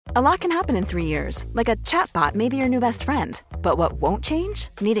A lot can happen in 3 years, like a chatbot may be your new best friend. But what won't change?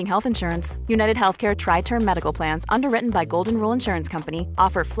 Needing health insurance. United Healthcare Tri-Term Medical Plans, underwritten by Golden Rule Insurance Company,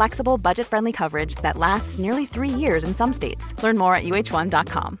 offer flexible, budget-friendly coverage that lasts nearly 3 years in some states. Learn more at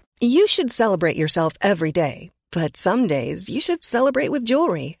uh1.com. You should celebrate yourself every day, but some days you should celebrate with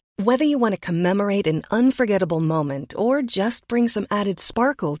jewelry. Whether you want to commemorate an unforgettable moment or just bring some added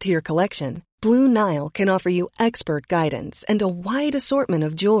sparkle to your collection, Blue Nile can offer you expert guidance and a wide assortment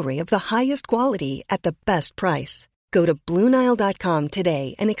of jewelry of the highest quality at the best price. Go to BlueNile.com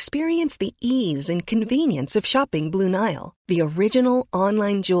today and experience the ease and convenience of shopping Blue Nile, the original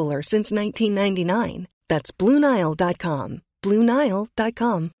online jeweler since 1999. That's BlueNile.com.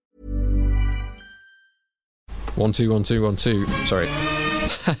 BlueNile.com. 1 2 1 2 1 2. Sorry.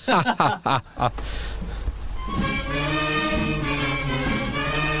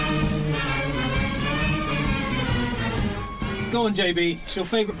 Go on, JB. It's your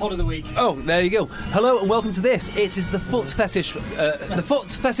favourite pod of the week. Oh, there you go. Hello and welcome to this. It is the Foot Fetish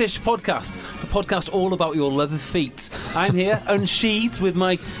Podcast, the podcast all about your love of feet. I'm here, unsheathed, with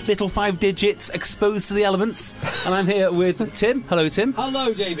my little 5 digits exposed to the elements, and I'm here with Tim. Hello, Tim.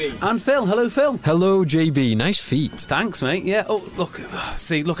 Hello, JB. And Phil. Hello, Phil. Hello, JB. Nice feet. Thanks, mate. Yeah. Oh, look.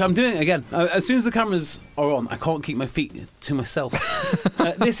 See, look, I'm doing it again. As soon as the cameras are on, I can't keep my feet to myself.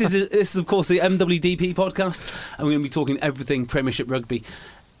 This is, of course, the MWDP podcast, and we're going to be talking everything Premiership rugby.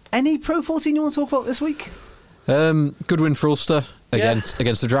 Any Pro 14 you want to talk about this week? Good win for Ulster against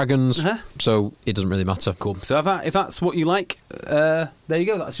the Dragons, so it doesn't really matter. Cool. So if that's what you like, there you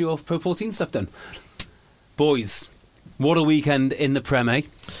go. That's your Pro 14 stuff done. Boys, what a weekend in the Prem, eh?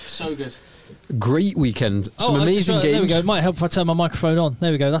 So good. Great weekend. Some amazing games. There we go. It might help if I turn my microphone on.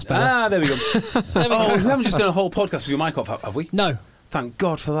 There we go. That's better. There we go. We haven't just done a whole podcast with your mic off, have we? No. Thank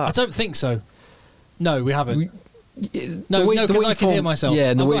God for that. I don't think so. No, we haven't. No, because I can hear myself.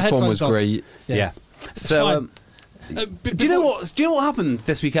 Yeah, and the waveform was great. Yeah. So, do you know what happened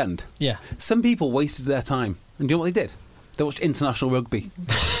this weekend? Yeah. Some people wasted their time, and do you know what they did? They watched international rugby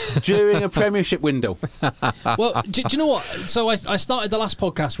during a Premiership window. Well, do you know what? So I started the last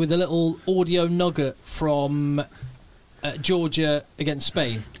podcast with a little audio nugget from Georgia against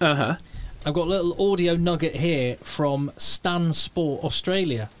Spain. I've got a little audio nugget here from Stan Sport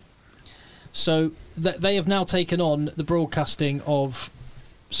Australia. So they have now taken on the broadcasting of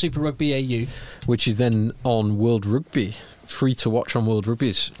Super Rugby AU, which is then on World Rugby, free to watch on World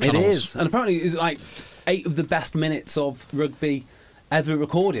Rugby's channels. It is, and apparently it's like 8 of the best minutes of rugby ever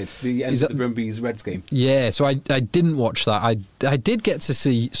recorded. The end of the Brumbies Reds game. Yeah, so I didn't watch that. I did get to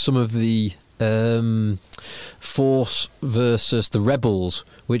see some of the Force versus the Rebels,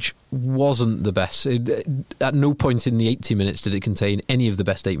 which wasn't the best. At no point in the 80 minutes did it contain any of the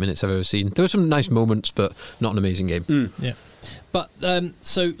best 8 minutes I've ever seen. There were some nice moments, but not an amazing game. Yeah. But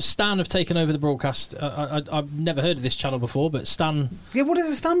so Stan have taken over the broadcast. I've never heard of this channel before, but Stan. Yeah, what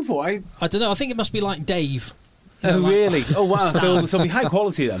does it stand for? I don't know. I think it must be like Dave. Really? Oh wow! So it'll be high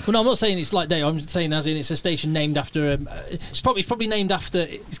quality then. Well, no, I'm not saying it's like Dave. I'm saying as in it's a station named after. It's probably named after.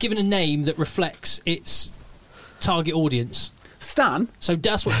 It's given a name that reflects its target audience. Stan. So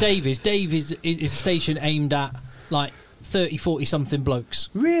that's what Dave is. Dave is a station aimed at like 30, 40 something blokes.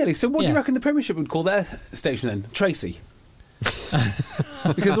 Really? So what do you reckon the Premiership would call their station then? Tracy.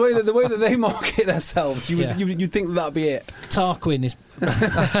 Because the way that they market themselves, you'd think that'd be it. Tarquin is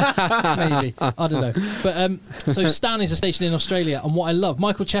maybe, I don't know. But so Stan is a station in Australia, and what I love,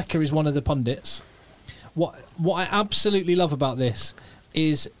 Michael Checker is one of the pundits. What I absolutely love about this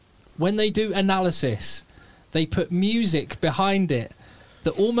is when they do analysis, they put music behind it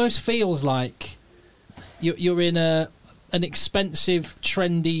that almost feels like you're in an expensive,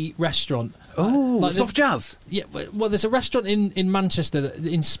 trendy restaurant. Oh, like soft jazz. Yeah, well, there's a restaurant in Manchester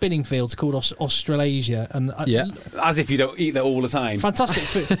in Spinningfields called Australasia, and as if you don't eat there all the time. Fantastic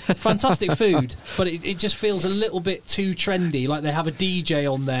food, fantastic food, but it just feels a little bit too trendy. Like they have a DJ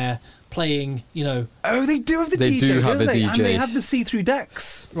on there playing, you know. Oh, they do have the DJ. They do have a DJ, and they have the see-through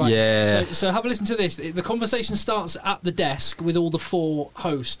decks. Right. Yeah. So have a listen to this. The conversation starts at the desk with all the 4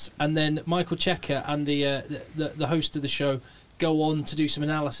 hosts, and then Michael Checker and the host of the show go on to do some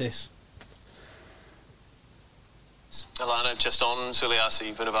analysis. Alana, just on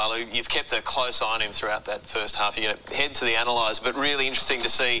Suliasi Vunivalu, you've kept a close eye on him throughout that first half. You're going to head to the analyse, but really interesting to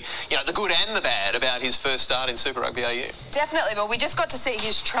see, the good and the bad about his first start in Super Rugby AU. Definitely, but we just got to see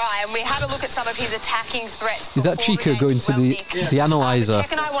his try, and we had a look at some of his attacking threats. Is that Chico going to the analyser?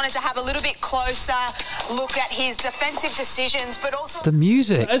 Jack and I wanted to have a little bit closer look at his defensive decisions, but also the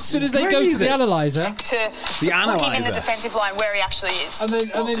music. As soon as they go to the analyser, to put him in the defensive line where he actually is. And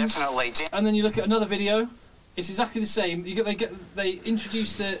then you look at another video. It's exactly the same. They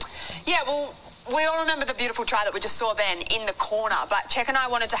introduced the... Yeah, well, we all remember the beautiful try that we just saw then in the corner, but Czech and I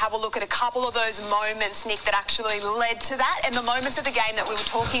wanted to have a look at a couple of those moments, Nick, that actually led to that, and the moments of the game that we were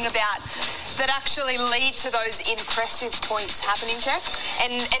talking about that actually lead to those impressive points happening, Czech.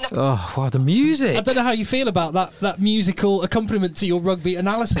 Oh, wow, the music. I don't know how you feel about that musical accompaniment to your rugby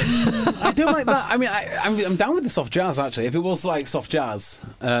analysis. I don't like that. I mean, I'm down with the soft jazz, actually. If it was like soft jazz,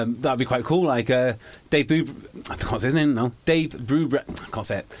 that'd be quite cool. Like Dave I can't say his name now. Dave Brubret. I can't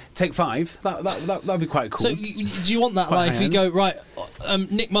say it. Take 5. That'd be quite cool. So do you want that? Like, if you go right,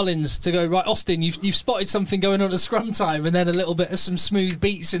 Nick Mullins to go right, Austin, you've spotted something going on at scrum time, and then a little bit of some smooth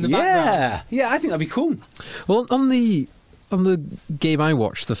beats in the background. Yeah, I think that'd be cool. Well, on the game I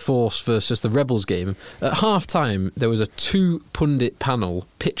watched, the Force versus the Rebels game, at half time there was a 2 pundit panel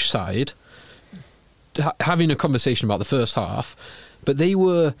pitch side having a conversation about the first half, but they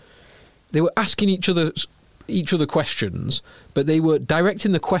were asking each other questions, but they were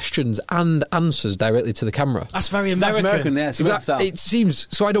directing the questions and answers directly to the camera. That's very American. That's American, yeah. It seems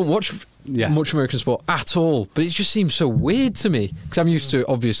so. I don't watch much American sport at all, but it just seems so weird to me because I'm used to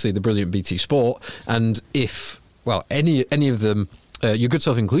obviously the brilliant BT Sport, and if any of them, your good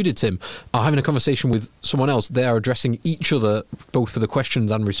self included, Tim, are having a conversation with someone else, they are addressing each other both for the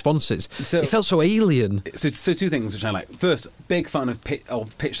questions and responses. So it felt so alien. So 2 things which I like. First, big fan of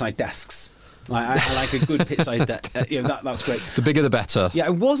pitch side desks. Like, I like a good pitch side desk. That's great. The bigger the better. Yeah, I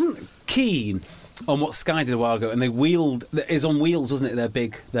wasn't keen on what Sky did a while ago, and they wheeled. It's on wheels, wasn't it? Their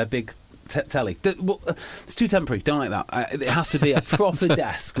big telly. It's too temporary. Don't like that. It has to be a proper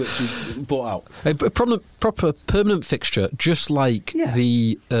desk, which we bought out. A proper permanent fixture, just like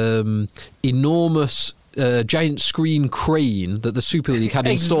the enormous giant screen crane that the Super League had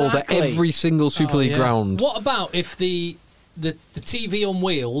installed at every single Super League ground. What about if the TV on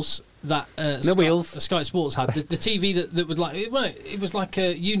wheels that Sky Sports had, the TV that would like it was like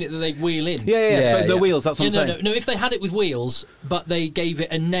a unit that they'd wheel in. But the wheels. That's what I'm saying. No. If they had it with wheels, but they gave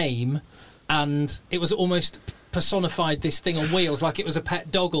it a name, and it was almost personified this thing on wheels, like it was a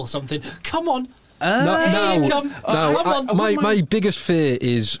pet dog or something. Come on. Come on. My biggest fear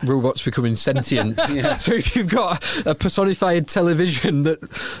is robots becoming sentient. So if you've got a personified television that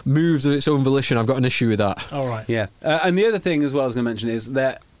moves of its own volition, I've got an issue with that. All right. Yeah. And the other thing as well I was going to mention is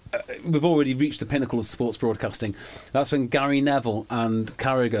that we've already reached the pinnacle of sports broadcasting. That's when Gary Neville and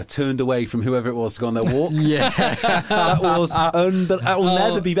Carragher turned away from whoever it was to go on their walk. That was that will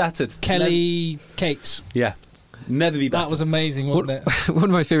never be bettered. Kelly Cates. Yeah. Never be better. That was amazing, wasn't it? One of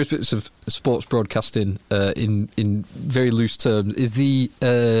my favourite bits of sports broadcasting, in very loose terms, is the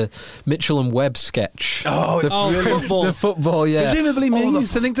Mitchell and Webb sketch. The football, yeah. Presumably means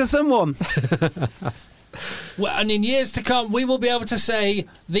something to someone. Well, and in years to come, we will be able to say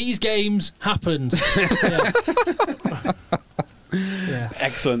these games happened.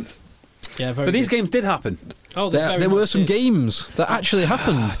 Excellent. Yeah, but these games did happen. There were some games that actually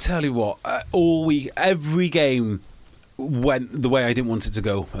happened. I tell you what, every game went the way I didn't want it to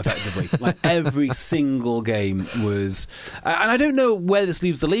go, effectively. Like every single game was... and I don't know where this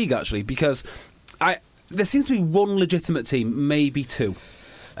leaves the league, actually, because there seems to be one legitimate team, maybe 2.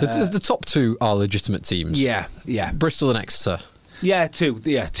 The top 2 are legitimate teams. Yeah. Bristol and Exeter. Yeah, 2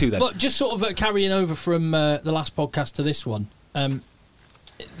 then. But just sort of carrying over from the last podcast to this one,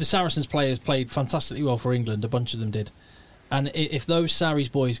 the Saracens players played fantastically well for England. A bunch of them did, and if those Sarries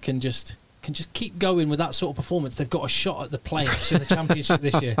boys can just keep going with that sort of performance, they've got a shot at the playoffs in the Championship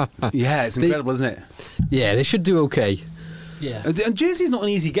this year. Yeah, it's incredible, isn't it? Yeah, they should do okay. Yeah, and Jersey's not an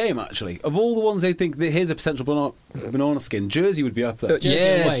easy game, actually. Of all the ones they think that here's a potential banana skin, Jersey would be up there.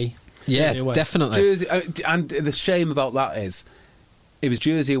 Jersey away. Yeah, away. Definitely. Jersey, and the shame about that is, it was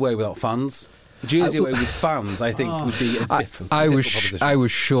Jersey away without fans. Jersey away with fans, I think, would be a different proposition. I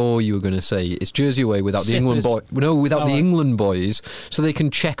was sure you were going to say it's Jersey away without the England boys. No, without the England boys, so they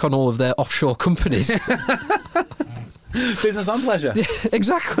can check on all of their offshore companies. Business and pleasure. Yeah,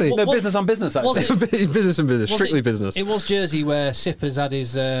 exactly. Business and business, actually. Business and business. Strictly business. It was Jersey where Sippers had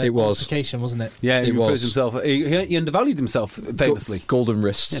his qualification, wasn't it? Yeah, he proposed himself. He undervalued himself, famously. Golden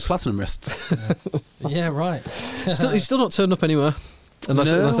wrists. Yeah, platinum wrists. Yeah, right. He's still not turned up anywhere.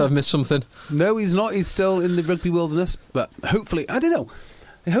 Unless I've missed something. No, he's not. He's still in the rugby wilderness. But hopefully, I don't know.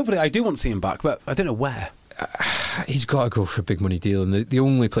 Hopefully, I do want to see him back, but I don't know where. He's got to go for a big money deal, and the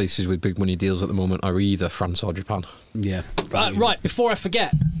only places with big money deals at the moment are either France or Japan. Yeah. Right, before I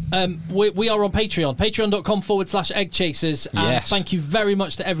forget, we are on Patreon, patreon.com/eggchasers. Yes. Thank you very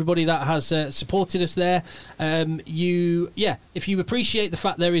much to everybody that has supported us there. If you appreciate the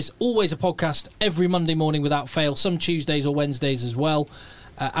fact there is always a podcast every Monday morning without fail, some Tuesdays or Wednesdays as well.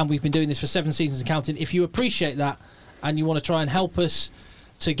 and we've been doing this for 7 seasons and counting. If you appreciate that and you want to try and help us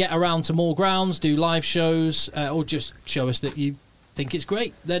to get around to more grounds, do live shows, or just show us that you think it's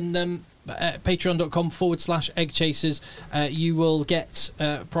great, then patreon.com/eggchasers, you will get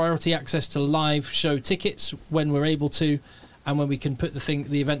priority access to live show tickets when we're able to, and when we can put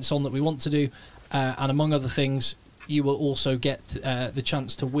the events on that we want to do, and among other things, you will also get the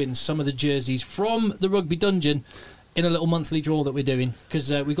chance to win some of the jerseys from the Rugby Dungeon in a little monthly draw that we're doing,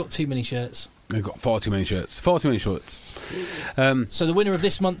 because we've got too many shirts. We've got far too many shirts. So the winner of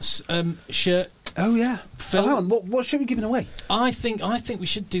this month's shirt. Oh yeah, Phil, hang on. What should we be giving away? I think we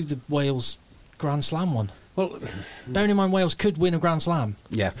should do the Wales Grand Slam one. Well, bearing in mind Wales could win a Grand Slam.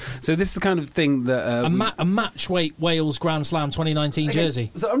 Yeah. So this is the kind of thing that a match weight Wales Grand Slam 2019 jersey.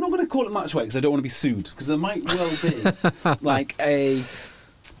 So I'm not going to call it match weight because I don't want to be sued, because there might well be like a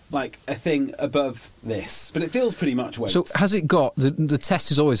thing above this, but it feels pretty much weight. So has it got the test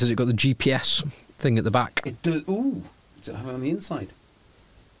is always, has it got the GPS thing at the back? It does. Ooh, does it have it on the inside?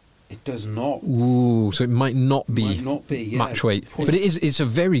 It does not. Ooh, so it might not be yeah. match weight, but it is. It's a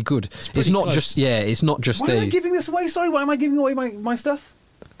very good. It's not close. just. Yeah, it's not just. Why am I giving this away? Sorry, why am I giving away my stuff?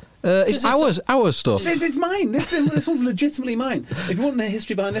 It's our stuff. It's mine. This one's legitimately mine. If you want the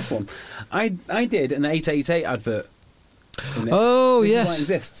history behind this one, I did an 888 advert. In this. Oh, this yes. is why it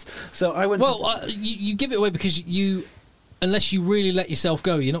exists. So I went. Well, you give it away because unless you really let yourself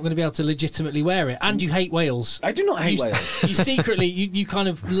go, you're not going to be able to legitimately wear it. And you hate Wales. I do not hate Wales. You secretly, you kind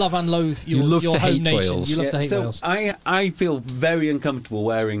of love and loathe your to home hate nation. Wales. You love to hate Wales. I feel very uncomfortable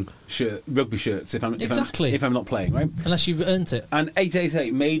wearing rugby shirts if I'm not playing, right? Unless you've earned it. And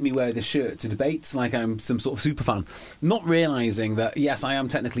 888 made me wear this shirt to debates like I'm some sort of super fan, not realising that yes, I am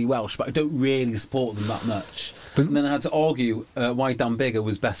technically Welsh, but I don't really support them that much. And then I had to argue why Dan Biggar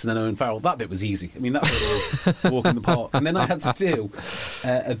was better than Owen Farrell. That bit was easy. I mean, that bit was walk in the park. And then I had to do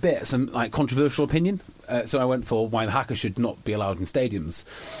some like controversial opinion. So I went for why the Hacker should not be allowed in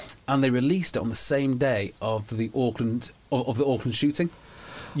stadiums, and they released it on the same day of the Auckland shooting.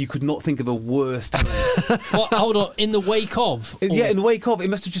 You could not think of a worse time. Well, hold on. In the wake of? Yeah, in the wake of. It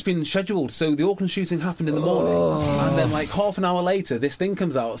must have just been scheduled. So the Auckland shooting happened in the morning, and then like half an hour later, this thing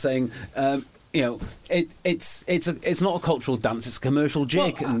comes out saying. It's not a cultural dance; it's a commercial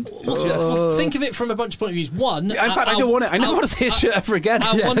jig. Well, think of it from a bunch of point of views. One, in fact, I don't want it. I never want to see a shirt ever again.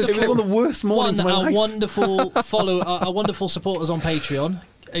 It was one of the worst mornings of my life. Our wonderful supporters on Patreon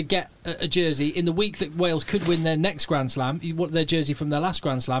get a jersey in the week that Wales could win their next Grand Slam. You want their jersey from their last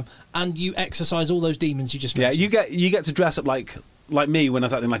Grand Slam, and you exercise all those demons you just mentioned. Yeah, you get to dress up like me when I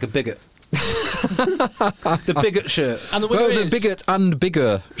was acting like a bigot. The bigot shirt. And the winner is... the bigot and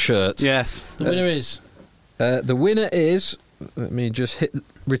bigger shirt. Yes. The winner is... the winner is... Let me just hit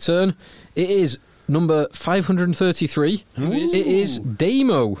return. It is number 533. Who is? It is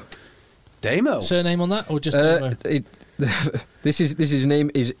Damo. Damo? Surname on that, or just Damo? This is his name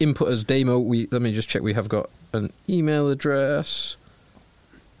is input as Damo. Let me just check. We have got an email address.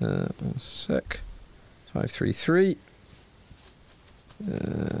 1 sec. 533.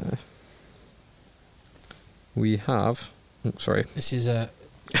 We have. Oh, sorry. This is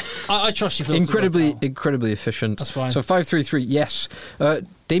I trust you. Incredibly efficient. That's fine. So 533. Yes.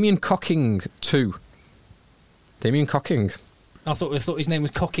 Damien Cocking 2. Damien Cocking. I thought his name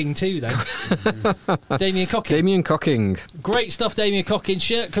was Cocking too, then. Damien Cocking. Damien Cocking. Great stuff, Damien Cocking.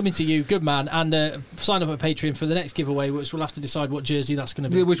 Shirt coming to you, good man. And sign up at Patreon for the next giveaway, which we'll have to decide what jersey that's going to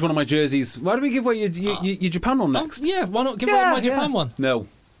be. Which one of my jerseys? Why do we give away your Japan one next? Yeah, why not give away my Japan one? No.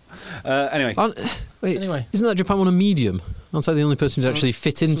 Anyway. Anyway. Isn't that Japan one a medium? Aren't I the only person who's actually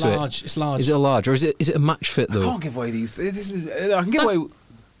fit into it? It's large. Is it a large, or is it a match fit though? I can't give away these. I can give away. You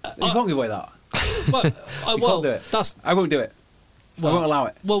can't give away that. Can't do it. I won't do it. I won't allow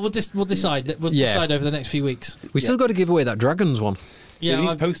it. Well, we'll decide. We'll decide over the next few weeks. We still got to give away that Dragons one. Yeah, you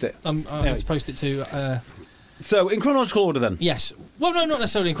need to post it. I need to post it too. So, in chronological order then? Yes. Well, no, not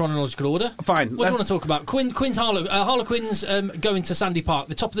necessarily in chronological order. Fine. What do you want to talk about? Queen's Harlequins going to Sandy Park,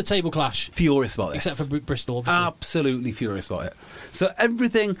 the top of the table clash. Furious about this. Except for Bristol, obviously. Absolutely furious about it. So,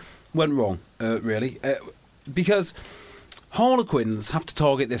 everything went wrong, really, because Harlequins have to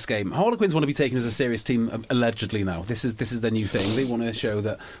target this game. Harlequins want to be taken as a serious team, allegedly now. This is their new thing. They want to show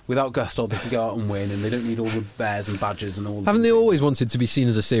that without Gustav they can go out and win, and they don't need all the bears and badges and all. Haven't they always wanted to be seen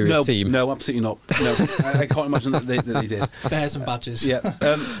as a serious team? No, absolutely not. No, I can't imagine that they did. Bears and badges. Yeah.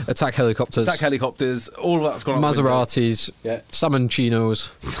 Attack helicopters. All of that's gone out. Maseratis. Yeah. Salmoncinos.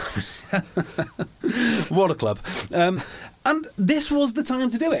 What a club. And this was the time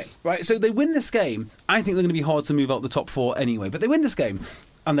to do it, right? So they win this game. I think they're going to be hard to move out the top four anyway, but they win this game,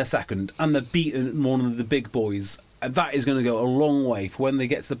 and they're second, and they're beaten one of the big boys that is going to go a long way for when they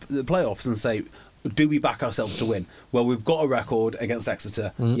get to the playoffs and say, do we back ourselves to win? Well, we've got a record against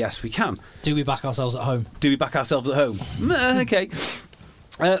Exeter. Yes, we can. Do we back ourselves at home? Do we back ourselves at home? Okay.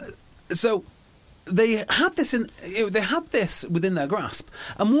 So they had this within their grasp,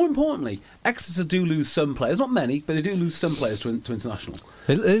 and more importantly, Exeter do lose some players, not many, but they do lose some players to international.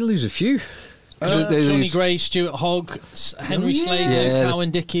 They lose a few. Johnny Gray, Stuart Hogg, Henry Slater, Cowan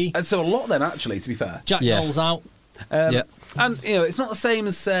Dickey. And so a lot then, actually, to be fair. Jack Knowles out. And it's not the same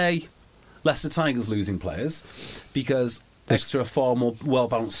as, say, Leicester Tigers losing players, because Exeter are a far more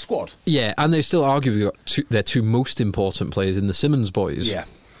well-balanced squad. Yeah, and they still arguably got their two most important players in the Simmons boys. Yeah.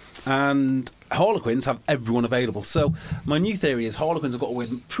 And Harlequins have everyone available. So my new theory is Harlequins have got to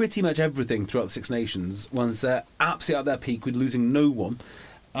win pretty much everything throughout the Six Nations once they're absolutely at their peak with losing no one.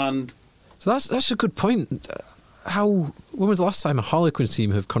 And so that's a good point. When was the last time a Harlequins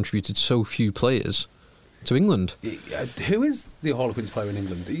team have contributed so few players to England? Who is the Harlequins player in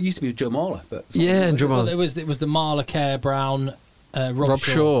England? It used to be Joe Marler, but and Joe Marler. Well, it was the Marler, Kerr, Brown, Rob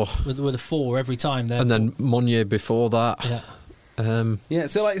Shaw with a 4 every time there, and then Monnier before that. So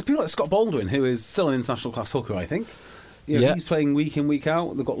it's people like Scott Baldwin, who is still an international class hooker, I think. He's playing week in, week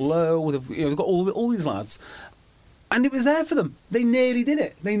out. They've got Lowe. They've got all these lads. And it was there for them. They nearly did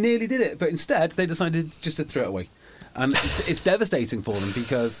it. But instead, they decided just to throw it away. And it's devastating for them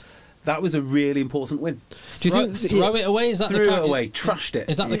because that was a really important win. Do you think throw it away? Is that threw it away, trashed it?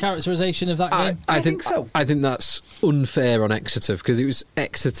 Is that the characterisation of that game? I think so. I think that's unfair on Exeter because it was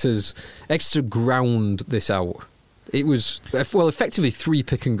Exeter ground this out. It was, effectively 3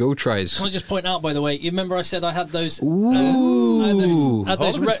 pick-and-go tries. Can I just point out, by the way, you remember I said I had those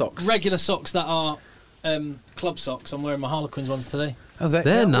socks. Regular socks that are club socks. I'm wearing my Harlequins ones today. Oh,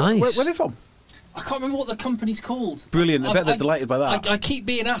 they're nice. Where are they from? I can't remember what the company's called. Brilliant. I bet they're delighted by that. I keep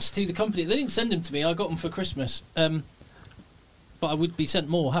being asked who the company... They didn't send them to me. I got them for Christmas. But I would be sent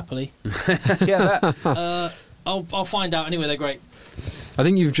more, happily. I'll find out. Anyway, they're great. I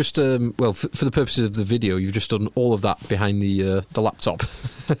think you've just, for the purposes of the video, you've just done all of that behind the laptop.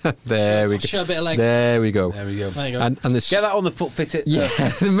 There we go. Show a bit of leg. There we go. There you go. And this, get that on the foot, fit it. Yeah,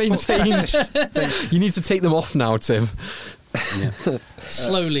 the maintain. You need to take them off now, Tim. Yeah.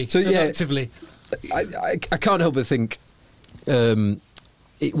 Slowly, selectively. I can't help but think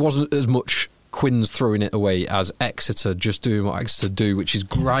it wasn't as much Quinn's throwing it away as Exeter just doing what Exeter do, which is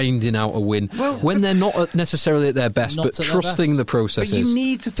grinding out a win when they're not necessarily at their best, but trusting the processes. But you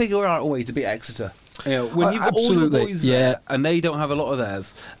need to figure out a way to beat Exeter. When you've got all the boys there and they don't have a lot of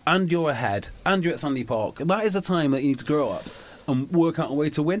theirs, and you're ahead, and you're at Sandy Park, that is a time that you need to grow up and work out a way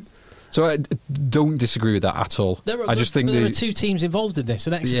to win. So I don't disagree with that at all. I just think there are 2 teams involved in this,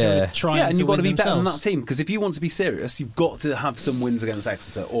 and Exeter are trying to win themselves. And you've got to be better than that team, because if you want to be serious, you've got to have some wins against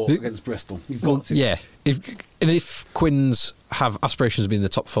Exeter or against Bristol. You've got to. Yeah. If Quinns have aspirations of being in the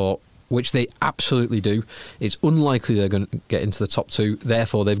top 4, which they absolutely do, it's unlikely they're going to get into the top 2.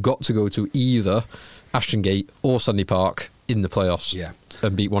 Therefore, they've got to go to either Ashton Gate or Sandy Park in the playoffs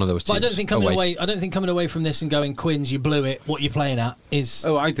and beat one of those teams. But I don't think coming away from this and going, Quinns, you blew it, what you're playing at is...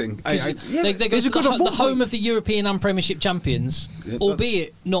 Oh, I think... they go to the home of the European and Premiership champions,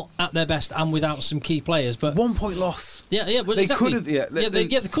 albeit not at their best and without some key players. But 1 point loss. Yeah, but they exactly. could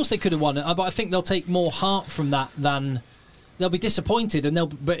have... of course they could have won it, but I think they'll take more heart from that than... They'll be disappointed and they'll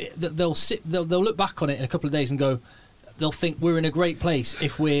look back on it in a couple of days and go, they'll think we're in a great place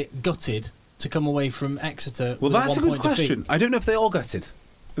if we're gutted to come away from Exeter. Well, that's a good question. Defeat. I don't know if they are gutted.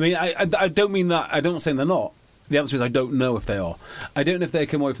 I mean, I don't mean that. I don't say they're not. The answer is I don't know if they are. I don't know if they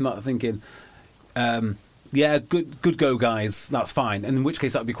come away from that thinking, good go, guys. That's fine. And in which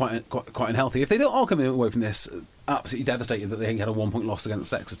case that would be quite unhealthy. If they don't all come away from this absolutely devastated that they had a 1 point loss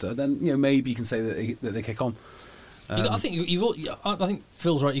against Exeter, then maybe you can say that they kick on. I think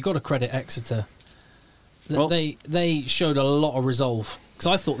Phil's right. You've got to credit Exeter. They showed a lot of resolve because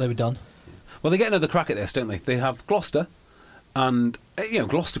I thought they were done. Well, they get another crack at this, don't they? They have Gloucester, and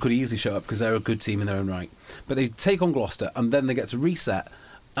Gloucester could easily show up because they're a good team in their own right. But they take on Gloucester, and then they get to reset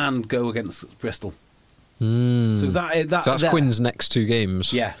and go against Bristol. So that's Quinn's next 2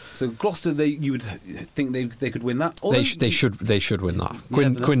 games. Yeah. So Gloucester, you would think they could win that. They should win that.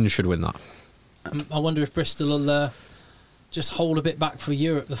 Quinn should win that. I wonder if Bristol will just hold a bit back for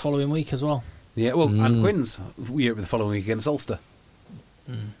Europe the following week as well. Yeah, and Quinn's Europe the following week against Ulster.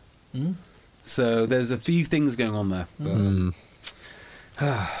 So there's a few things going on there.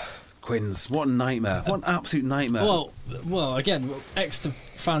 But, Quinn's, what a nightmare. What an absolute nightmare. Well, again, Exeter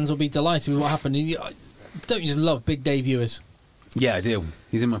fans will be delighted with what happened. Don't you just love Big Dave Ewers? Yeah, I do.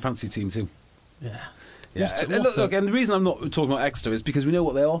 He's in my fantasy team too. Yeah. Yeah, look, and the reason I'm not talking about Exeter is because we know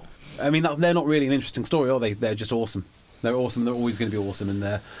what they are. I mean, they're not really an interesting story, are they? They're just awesome. They're awesome. They're always going to be awesome, and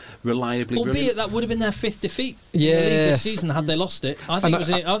they're reliably brilliant. Albeit that would have been their 5th defeat in the league this season had they lost it. I think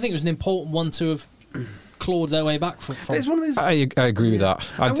it was an important one to have clawed their way back from. It's one of those. I agree with that.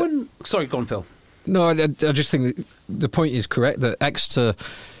 I wouldn't. Sorry, go on, Phil. No, I just think that the point is correct that Exeter,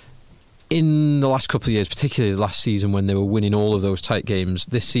 in the last couple of years, particularly last season when they were winning all of those tight games,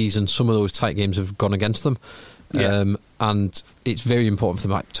 this season some of those tight games have gone against them. Yeah. And it's very important for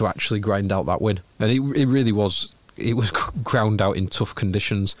them to actually grind out that win. And it really was. It was ground out in tough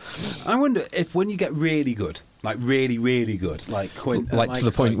conditions. I wonder if when you get really good, like really, really good, like to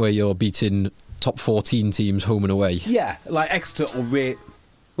the point where you're beating top 14 teams home and away. Yeah, like Exeter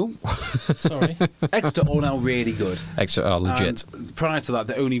or Sorry. Exeter are now really good. Exeter are legit. And prior to that,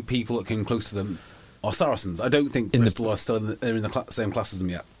 the only people that came close to them are Saracens. I don't think Bristol are still they're in the same class as them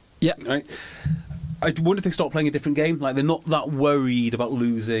yet. Yeah. Right? I wonder if they start playing a different game. Like, they're not that worried about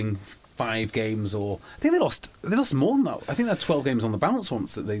losing 5 games, or I think they lost more than that. I think they had 12 games on the bounce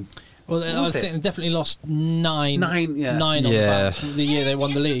once that they. Well, I think they definitely lost 9 on the bounce the year they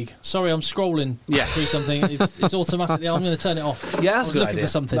won the league. Sorry, I'm scrolling through something. It's automatically. I'm going to turn it off. Yeah, that's a good idea. For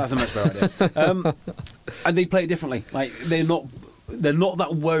something. That's a much better idea. And they play it differently. Like, they're not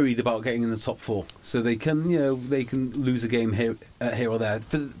that worried about getting in the top 4, so they can lose a game here or there.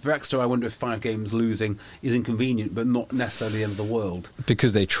 For Exeter, I wonder if 5 games losing is inconvenient, but not necessarily the end of the world,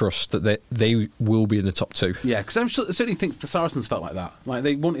 because they trust that they will be in the top 2. Yeah, because I certainly think the Saracens felt like that. Like,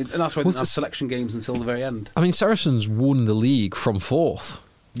 they wanted, and that's why they didn't have selection games until the very end. I mean, Saracens won the league from 4th.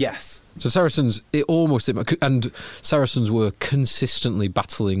 Yes. So Saracens, and Saracens were consistently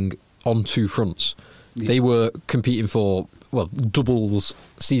battling on 2 fronts. Yeah. They were competing for doubles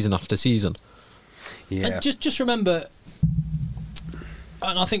season after season. Yeah. And just remember,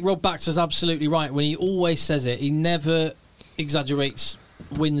 and I think Rob Baxter's absolutely right when he always says it. He never exaggerates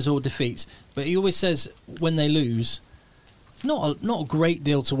wins or defeats, but he always says when they lose, it's not a great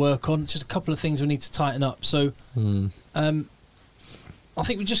deal to work on. It's just a couple of things we need to tighten up. So, I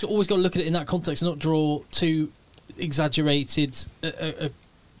think we just always got to look at it in that context and not draw too exaggerated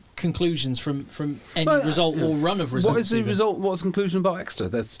conclusions from any result or run of results. What is the result? What's the conclusion about Exeter?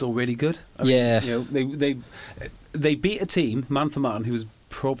 They're still really good. I mean, they beat a team man for man who was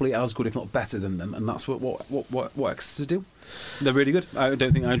probably as good, if not better, than them, and that's what Exeter do. They're really good. I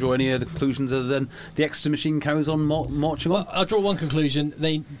don't think I draw any other conclusions other than the Exeter machine carries on marching on. I'll draw one conclusion: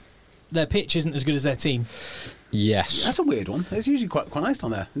 their pitch isn't as good as their team. Yes, that's a weird one. It's usually quite nice down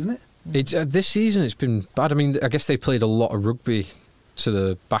there, isn't it? It's this season it's been bad. I mean, I guess they played a lot of rugby to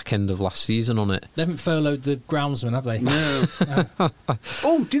the back end of last season on it. They haven't furloughed the groundsman, have they? No.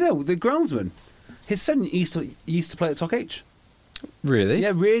 Oh, do you know the groundsman? His son used to play at Toc H. Really?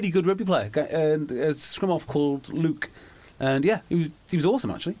 Yeah, really good rugby player. A scrum half called Luke, and yeah, he was awesome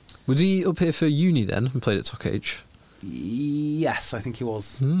actually. Was he up here for uni then and played at Toc H? Yes, I think he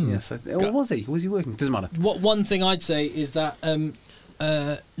was. Yes, or was he? Was he working? Doesn't matter. One thing I'd say is that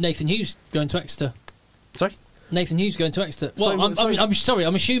Nathan Hughes going to Exeter. Sorry. Nathan Hughes going to Exeter. Well, I'm sorry.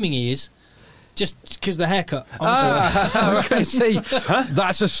 I'm assuming he is, just because the haircut. I was going to say,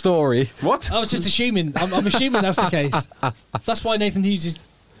 that's a story. What? I was just assuming. I'm assuming that's the case. That's why Nathan Hughes is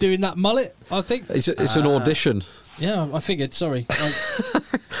doing that mullet, I think. It's an audition. Yeah, I figured. Sorry.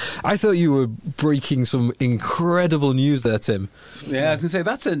 I thought you were breaking some incredible news there, Tim. Yeah, I was going to say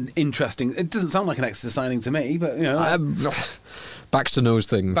that's an interesting. It doesn't sound like an Exeter signing to me, but you know. Baxter knows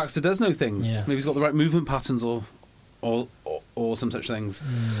things. Baxter does know things. Yeah. Maybe he's got the right movement patterns or some such things.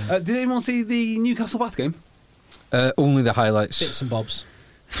 Did anyone see the Newcastle Bath game? Only the highlights. Bits and bobs.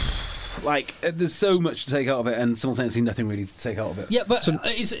 Like, there's so much to take out of it, and simultaneously nothing really to take out of it. Yeah, but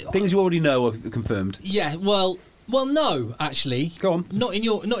things you already know are confirmed. Yeah, well, no, actually. Go on. Not in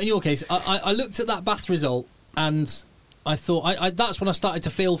your case. I looked at that Bath result, and I thought that's when I started to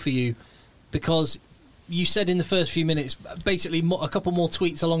feel for you, because you said in the first few minutes, basically a couple more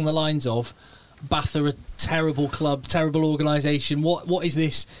tweets along the lines of, Bath are a terrible club, terrible organisation. What is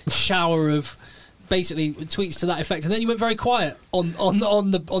this shower of basically tweets to that effect? And then you went very quiet on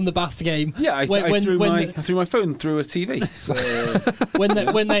the Bath game. Yeah, I threw my phone through a TV. So.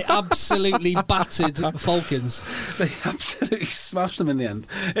 when they absolutely battered Falcons, they absolutely smashed them in the end.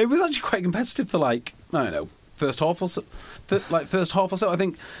 It was actually quite competitive for I don't know, first half or so. I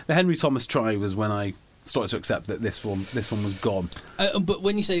think the Henry Thomas try was when I started to accept that this one was gone. But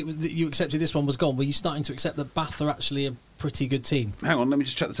when you say that you accepted this one was gone, were you starting to accept that Bath are actually a pretty good team? Hang on, let me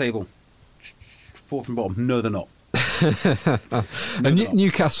just check the table. Fourth from bottom. No, they're not.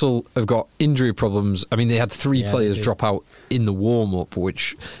 Newcastle have got injury problems. I mean, they had 3 players drop out in the warm-up,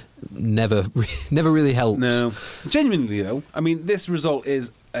 which never really helps. No. Genuinely, though, I mean, this result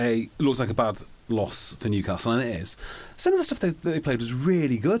looks like a bad loss for Newcastle, and it is. Some of the stuff they played was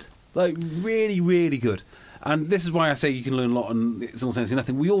really good. Like, really, really good. And this is why I say you can learn a lot on simultaneously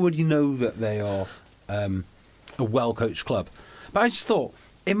nothing. We already know that they are a well-coached club. But I just thought,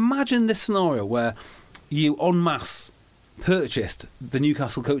 imagine this scenario where you en masse purchased the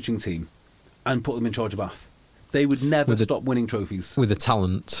Newcastle coaching team and put them in charge of Bath. They would never stop winning trophies. With the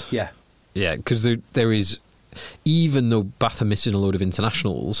talent. Yeah. Yeah, because there is, even though Bath are missing a load of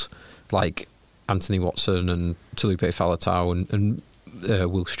internationals, like Anthony Watson and Talupe Falatau and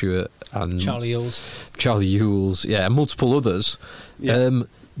Will Stewart and Charlie Ewells, yeah, and multiple others,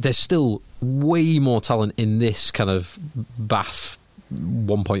 there's still way more talent in this kind of Bath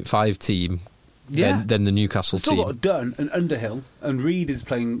 1.5 team than the Newcastle team. Still got Dunn and Underhill, and Reed is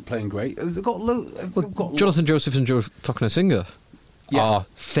playing great. They've got Jonathan Joseph and Joe Tokner-Singer are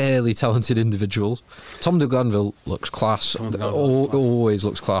fairly talented individuals. Tom de Glanville looks class. Always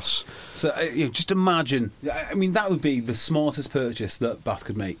looks class. So just imagine. I mean, that would be the smartest purchase that Bath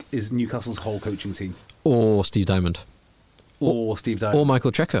could make, is Newcastle's whole coaching team. Or Steve Diamond. Or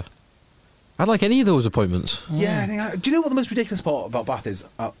Michael Checker. I'd like any of those appointments. Yeah, I think. Do you know what the most ridiculous part about Bath is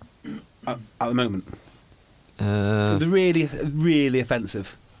at the moment? They're really, really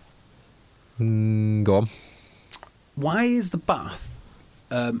offensive. Go on. Why is the Bath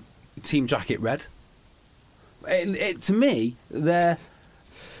team jacket red? To me, their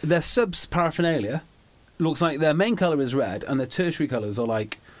subs paraphernalia looks like their main colour is red, and their tertiary colours are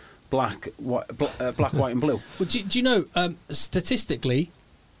like black, white, and blue. Well, do you know, statistically,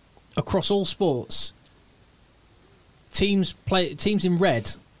 across all sports, teams in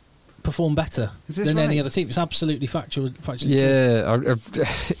red perform better than any other team. It's absolutely factual. Yeah,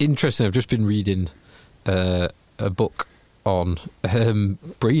 interesting. I've just been reading a book on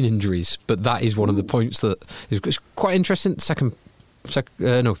brain injuries, but that is one of the points that is quite interesting. Third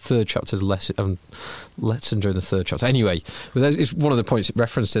chapter is less. Let's enjoy the third chapter. Anyway, it's one of the points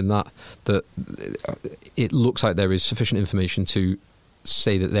referenced in that it looks like there is sufficient information to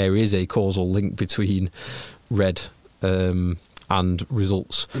say that there is a causal link between red and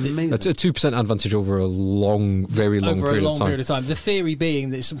results. Amazing. A 2% advantage over a very long period of time. The theory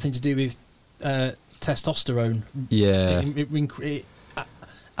being that it's something to do with testosterone. Yeah. It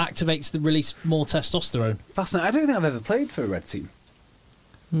activates the release more testosterone. Fascinating. I don't think I've ever played for a red team.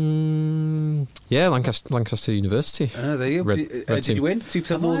 Yeah, Lancaster University. There you go. Did you win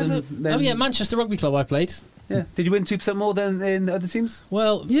 2% more than? Oh yeah, Manchester Rugby Club I played. Yeah. Did you win 2% more than in other teams?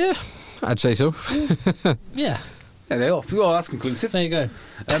 Well, yeah, I'd say so. Yeah, Yeah. they are. Well, that's conclusive. There you go.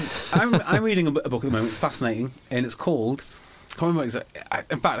 I'm reading a book at the moment. It's fascinating, and it's called. I can't remember exactly.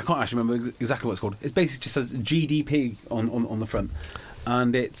 In fact, I can't actually remember exactly what it's called. It basically just says GDP on the front,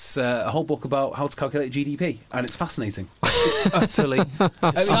 and it's a whole book about how to calculate GDP, and it's fascinating. Utterly.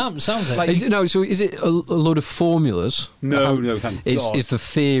 Sounds it. Like, so is it a load of formulas? No, thank God. It's the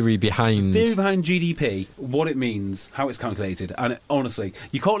theory behind GDP, what it means, how it's calculated, and honestly,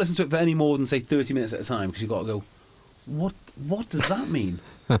 you can't listen to it for any more than say 30 minutes at a time, because you've got to go, what does that mean?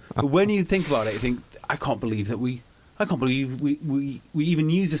 But when you think about it, you think, I can't believe we even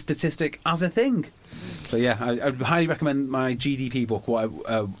use a statistic as a thing. So yeah, I'd highly recommend my GDP book,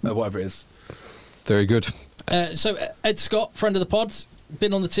 whatever it is. Very good. So Ed Scott, friend of the pod,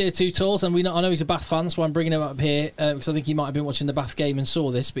 been on the Tier 2 tours, and I know he's a Bath fan, so I'm bringing him up here because I think he might have been watching the Bath game and saw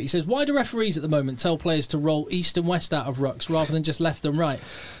this. But he says, why do referees at the moment tell players to roll east and west out of rucks rather than just left and right?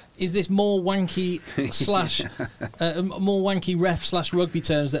 Is this more wanky more wanky ref / rugby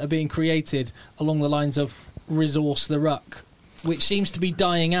terms that are being created along the lines of resource the ruck, which seems to be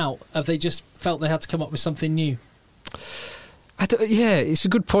dying out? Have they just felt they had to come up with something new? It's a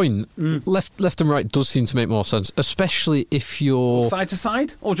good point. Left and right does seem to make more sense, especially if you're side to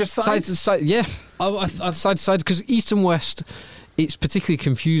side or just side to side. Yeah, side to side, because east and west. It's particularly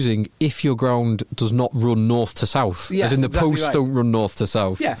confusing if your ground does not run north to south, as in the posts don't run north to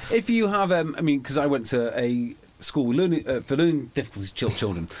south. Yeah, if you have, because I went to a school for learning difficulties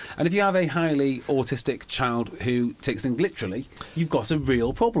children, and if you have a highly autistic child who takes things literally, you've got a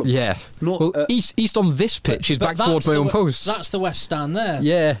real problem. Yeah. East on this pitch is back towards my own post. That's the west stand there.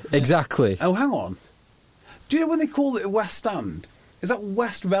 Yeah, exactly. Oh, hang on. Do you know when they call it a west stand? Is that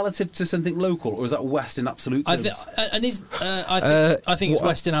west relative to something local, or is that west in absolute terms? I think it's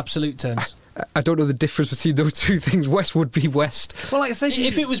west in absolute terms. I don't know the difference between those two things. West would be west. Well, like I say,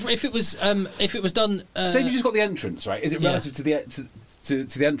 if it was done. Say if you just got the entrance, right? Is it relative to the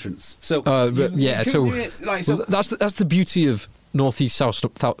entrance? So that's the beauty of northeast,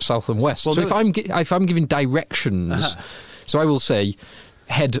 south, and west. Well, so if I'm giving directions, so I will say,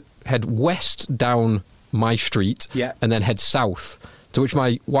 head west down my street, and then head south. To which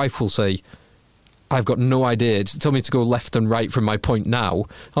my wife will say, I've got no idea. Tell me to go left and right from my point now.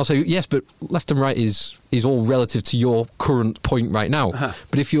 I'll say, yes, but left and right is all relative to your current point right now.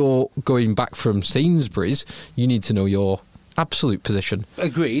 But if you're going back from Sainsbury's, you need to know your absolute position.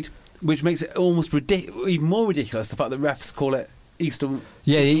 Agreed, which makes it almost even more ridiculous, the fact that refs call it east and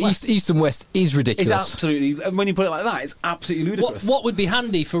west. East and west is ridiculous. It's absolutely, when you put it like that, it's absolutely ludicrous. What would be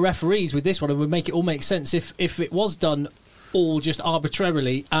handy for referees with this one, and would make it all make sense, if it was done all just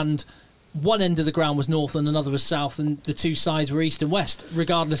arbitrarily, and one end of the ground was north and another was south, and the two sides were east and west,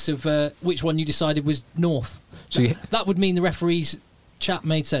 regardless of which one you decided was north. So that would mean the referees' chat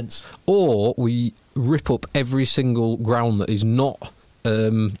made sense. Or we rip up every single ground that is not...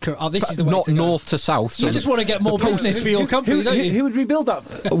 this is the way not to go. North to south. So you just want to get more business for your company, don't you? Who would rebuild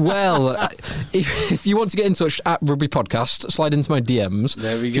that? Well, if you want to get in touch at Rugby Podcast, slide into my DMs.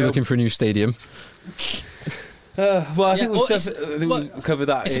 There we if go. You're looking for a new stadium. I think we've covered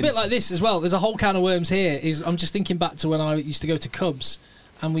that. It's a bit like this as well. There's a whole can of worms here. I'm just thinking back to when I used to go to Cubs,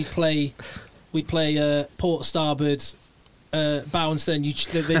 and we'd play port, starboard, bow and stern.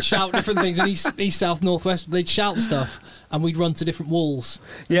 They'd shout different things in east, south, north, west. They'd shout stuff, and we'd run to different walls.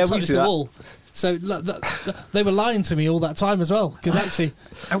 Yeah, we used to do that. Wall. So they were lying to me all that time as well. Because actually,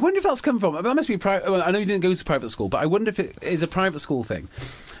 I wonder if that's come from. That must be private. Well, I know you didn't go to private school, but I wonder if it is a private school thing,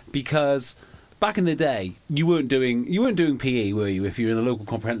 because back in the day, you weren't doing PE, were you? If you were in the local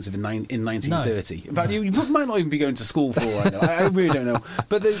comprehensive in 1930, no. In fact, you might not even be going to school for all I know. I really don't know.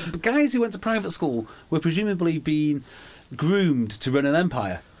 But the guys who went to private school were presumably being groomed to run an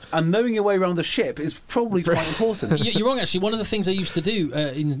empire. And knowing your way around the ship is probably quite important. You're wrong, actually. One of the things they used to do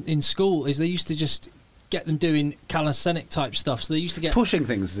in school is they used to just get them doing calisthenic type stuff. So they used to get pushing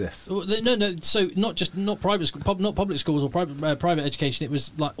things. Is this? No. So not private school, not public schools or private education. It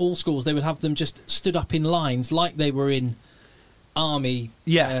was like all schools. They would have them just stood up in lines like they were in army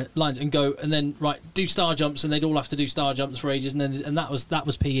lines, and go and then do star jumps, and they'd all have to do star jumps for ages, and that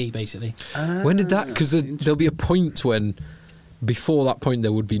was PE basically. When did that? Because there'll be a point when. Before that point,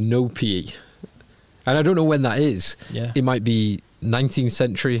 there would be no PE. And I don't know when that is. Yeah. It might be 19th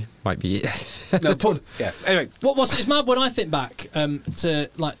century, might be... Anyway. It's mad when I think back to,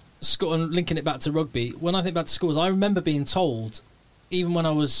 school, and linking it back to rugby, when I think back to schools, I remember being told, even when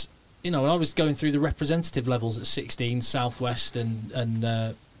I was, when I was going through the representative levels at 16, Southwest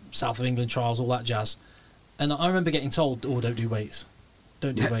and South of England trials, all that jazz, and I remember getting told, don't do weights.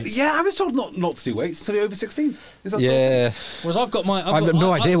 Don't do weights. Yeah, I was told not to do weights until you're over 16. Is that Whereas I've got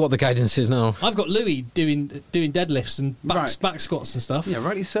no idea what the guidance is now. I've got Louis doing deadlifts and back squats and stuff. Yeah,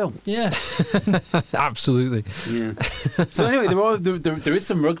 rightly so. Yeah. Absolutely. Yeah. So anyway, there is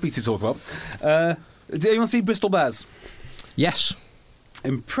some rugby to talk about. Did anyone see Bristol Bears? Yes.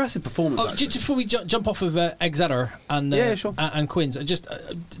 Impressive performance. Just before we jump off of Exeter and and Quins, just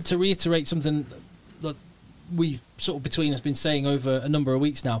to reiterate something that we sort of between us been saying over a number of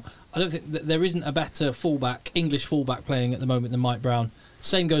weeks now. I don't think that there isn't a better English fullback playing at the moment than Mike Brown.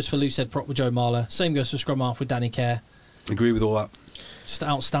 Same goes for loose head prop with Joe Marler. Same goes for scrum half with Danny Kerr. Agree with all that. Just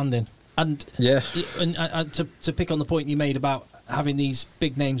outstanding. And to pick on the point you made about having these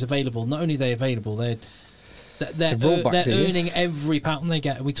big names available, not only are they available, they're earning every pound they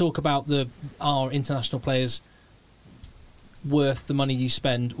get. And we talk about our international players worth the money you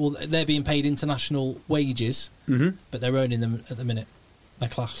spend. Well, they're being paid international wages, but they're earning them at the minute. They're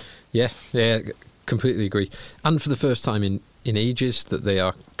class. Yeah, completely agree. And for the first time in ages that they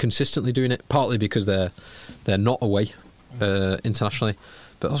are consistently doing it, partly because they're not away internationally,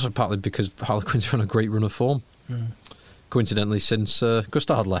 but also partly because Harlequins are on a great run of form. Coincidentally, since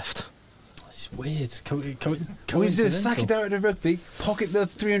Gustard left. It's weird. He's the second director of rugby, pocket the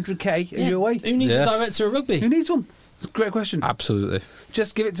 300k and you're away. Who needs a director of rugby? Who needs one? It's a great question. Absolutely.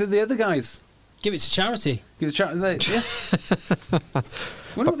 Just give it to the other guys. Give it to charity. Give it to charity. Yeah.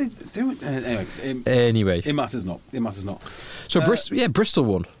 What are they doing? Anyway. It matters not. So Bristol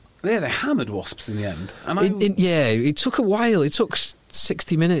won. Yeah, they hammered Wasps in the end. And it took a while. It took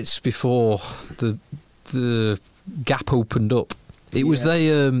 60 minutes before the gap opened up. It was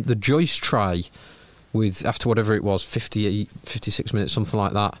the Joyce try with, after whatever it was, 58, 56 minutes, something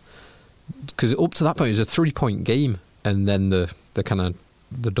like that. Because up to that point it was a 3-point game, and then the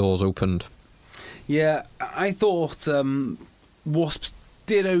doors opened. Yeah, I thought Wasps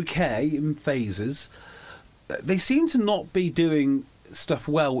did okay in phases. They seem to not be doing stuff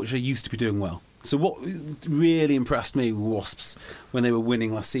well which they used to be doing well. So what really impressed me with Wasps when they were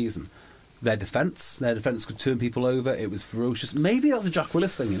winning last season, their defence could turn people over. It was ferocious. Maybe that's a Jack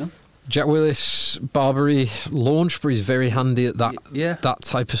Willis thing, Jack Willis, Barbary, Launchbury is very handy at that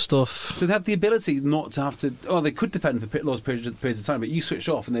type of stuff. So they have the ability not to have to. Oh, they could defend for large periods of time, but you switch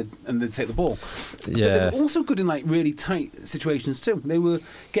off and they'd take the ball. Yeah. But they were also good in like really tight situations too. They were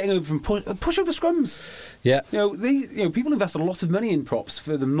getting over from push over scrums. Yeah. People invested a lot of money in props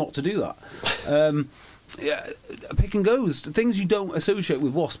for them not to do that. Pick and goes, things you don't associate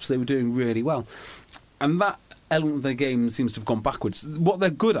with Wasps, they were doing really well, and that element of their game seems to have gone backwards. What they're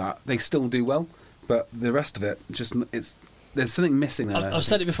good at, they still do well, but the rest of it, there's something missing there. I've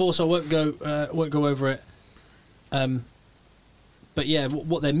said it before, so I won't go over it. But yeah,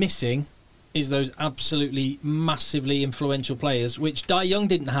 what they're missing is those absolutely massively influential players, which Dai Young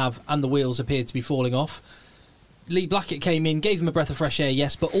didn't have, and the wheels appeared to be falling off. Lee Blackett came in, gave him a breath of fresh air,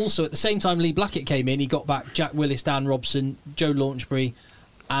 yes, but also at the same time Lee Blackett came in, he got back Jack Willis, Dan Robson, Joe Launchbury,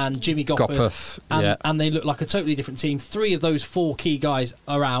 and Jimmy Gopperth, and they look like a totally different team. 3 of those 4 key guys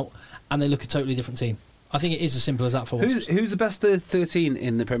are out, and they look a totally different team. I think it is as simple as that for Wasps. Who's the best 13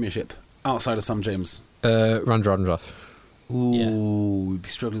 in the Premiership outside of Sam James? Randrandra. Ooh, we'd be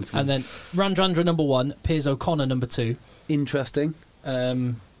struggling to. And then Randrandra number 1, Piers O'Connor number 2. Interesting.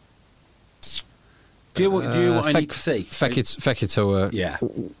 Do you know what I need to see? Fekitoa. Yeah.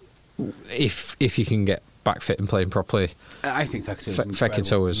 If you can get back fit and playing properly, I think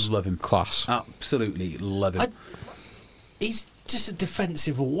Fekitoa's love him. Class. Absolutely love him. He's just a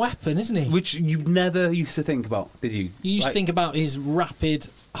defensive weapon, isn't he? Which you never used to think about, did you? You used to think about his rapid,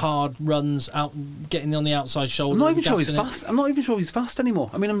 hard runs out, getting on the outside shoulder. I'm not even sure he's fast. I'm not even sure he's fast anymore.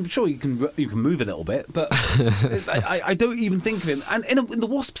 I mean, I'm sure you can move a little bit, but I don't even think of him. And in the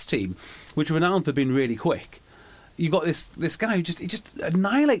Wasps team, which are renowned for being really quick, you got this guy who just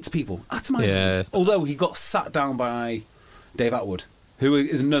annihilates people, atomises them. Although he got sat down by Dave Atwood, who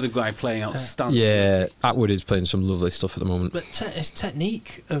is another guy playing outstanding. Yeah, Atwood is playing some lovely stuff at the moment. But it's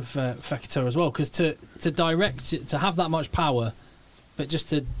technique of Fekitoa as well, because to direct, to have that much power, but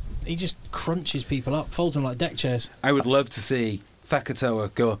he just crunches people up, folds them like deck chairs. I would love to see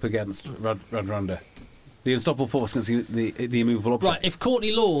Fekitoa go up against Radranda. The unstoppable force against the immovable object. Right, if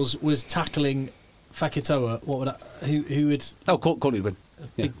Courtney Laws was tackling Fekitoa, who would? Oh, Courtney would win.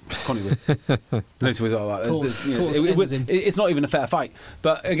 Yeah, Courtney would. It's not even a fair fight.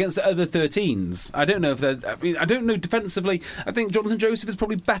 But against the other 13s, I don't know if they're. I don't know defensively. I think Jonathan Joseph is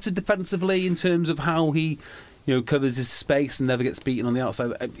probably better defensively in terms of how he, covers his space and never gets beaten on the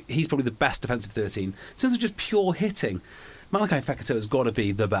outside. He's probably the best defensive 13. In terms of just pure hitting, Malachi Fekitoa has got to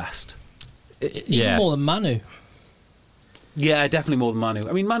be the best. Even more than Manu. Yeah, definitely more than Manu.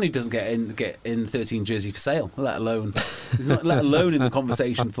 I mean, Manu doesn't get in 13 jersey for sale, let alone in the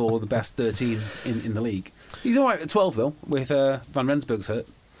conversation for the best 13 in the league. He's all right at 12 though, with Van Rensburg's hurt.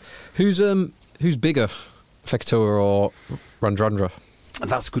 Who's bigger, Fekitoa or Randrandra?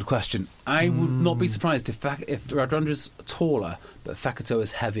 That's a good question. I would not be surprised if Radrandra's taller, but Fekitoa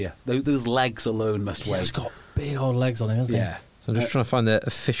is heavier. Those legs alone must weigh. He's got big old legs on him, hasn't he? Yeah. So I'm just trying to find their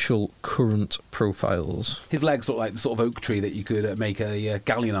official current profiles. His legs look like the sort of oak tree that you could make a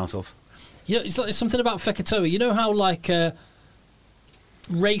galleon out of. It's something about Fekitoa. You know how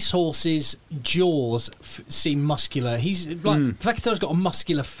racehorses' jaws seem muscular? He's Fekitoa's got a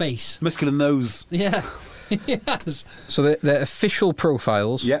muscular face, muscular nose. Yeah, he has. So their official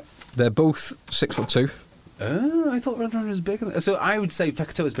profiles. Yep. They're both 6'2". Oh, I thought Randrandra was bigger. So I would say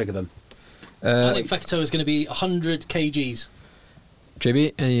Fekitoa is bigger than. I think Fekitoa is going to be 100 kgs.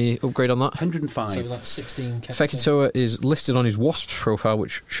 JB, any upgrade on that? 105. So like 16 kgs. Fekitoa is listed on his Wasps profile,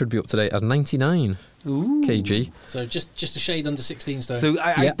 which should be up to date, as 99 kg. So just a shade under 16 stone. So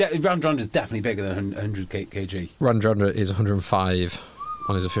Randrandra is definitely bigger than 100 kg. Randrandra is 105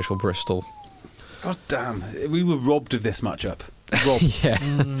 on his official Bristol. God damn, we were robbed of this matchup. Robbed. Yeah.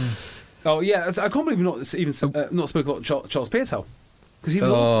 Oh yeah, I can't believe we've not spoke about Charles Peartow, because he was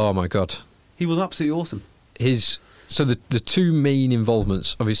awesome. My God, he was absolutely awesome. So the two main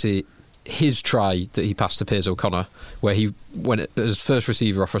involvements, obviously, his try that he passed to Piers O'Connor, where he went as first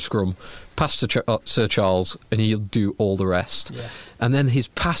receiver off a scrum, passed to Sir Charles, and he'll do all the rest. Yeah. And then his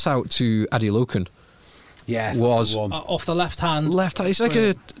pass out to Adeoloken was off the left hand. It's like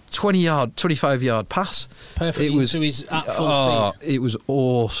a 20-yard, 25-yard pass. Perfectly to his at full speed. It was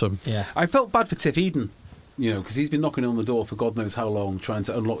awesome. Yeah. I felt bad for Tiff Eden, because he's been knocking on the door for God knows how long, trying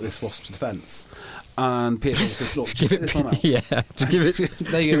to unlock this Wasps defence. And Peartow says, "Look, just get this one out." Yeah, just give it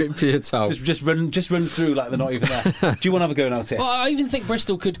Peartow. Just runs through like they're not even there. Do you want to have a go now, Tiff? Well, I even think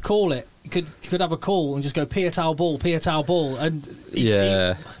Bristol could call it. Could have a call and just go Peartow ball, and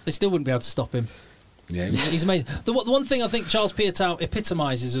they still wouldn't be able to stop him. Yeah, he's amazing. The one thing I think Charles Peartow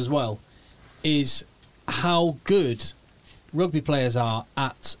epitomises as well is how good rugby players are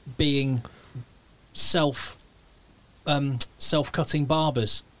at being self-cutting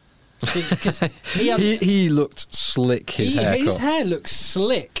barbers. Because he looked slick. His hair looks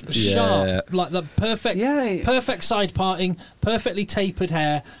slick, sharp, like the perfect side parting, perfectly tapered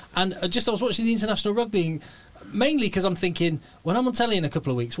hair. And I was watching the international rugby, mainly because I'm thinking, when I'm on telly in a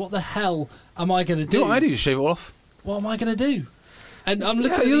couple of weeks, what the hell am I going to do? You know what I do? Just shave it off. What am I going to do? And I'm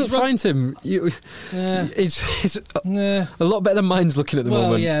looking at you'll these find him. It's a lot better than mine's looking at the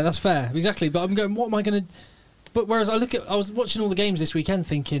moment. Well, yeah, that's fair, exactly. But I'm going, what am I going to? But whereas I was watching all the games this weekend,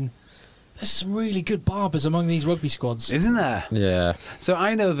 thinking, there's some really good barbers among these rugby squads, isn't there? Yeah. So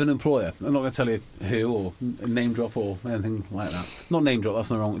I know of an employer. I'm not going to tell you who or name drop or anything like that. Not name drop. That's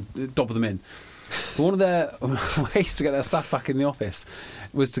not wrong. Drop them in. But one of their ways to get their staff back in the office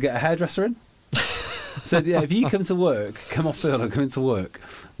was to get a hairdresser in. Said, yeah, if you come to work, come off field and come into work,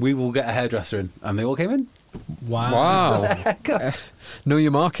 we will get a hairdresser in. And they all came in. Wow. Know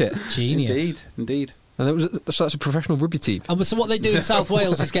your market. Genius. Indeed. And that's a professional rugby team. So what they do in South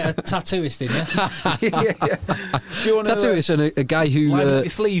Wales is get a tattooist in, yeah? Yeah. Do you want tattooist and a guy who... your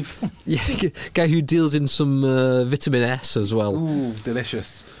sleeve. Yeah, guy who deals in some vitamin S as well. Ooh,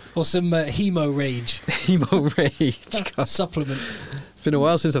 delicious. Or some Hemo Rage. Hemo Rage. Supplement. It's been a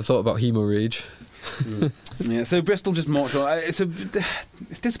while since I've thought about Hemo Rage. Yeah, so Bristol just marched on. It's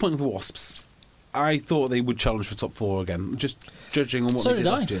disappointing for Wasps. I thought they would challenge for top 4 again, just judging on what they did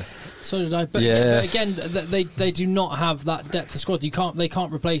last year. So did I. But again, they do not have that depth of squad. They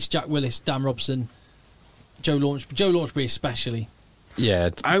can't replace Jack Willis, Dan Robson, Joe Launchbury especially.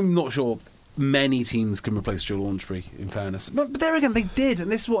 Yeah, I'm not sure many teams can replace Joe Launchbury, in fairness. But there again, they did,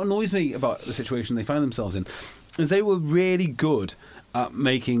 and this is what annoys me about the situation they found themselves in, is they were really good at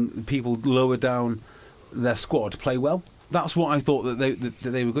making people lower down their squad play well. That's what I thought that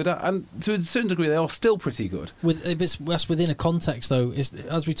they were good at, and to a certain degree they are still pretty good. That's within a context, though.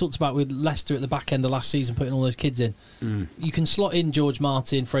 As we talked about with Leicester at the back end of last season, putting all those kids in, you can slot in George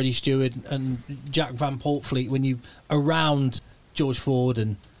Martin, Freddie Stewart, and Jack Van Portfleet when you around George Ford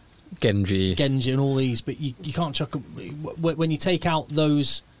and Genji and all these, but you can't chuck them. When you take out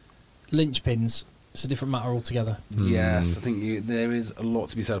those linchpins, it's a different matter altogether. Yes, I think there is a lot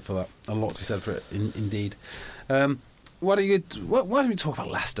to be said for that. A lot to be said for it, indeed. Why don't we talk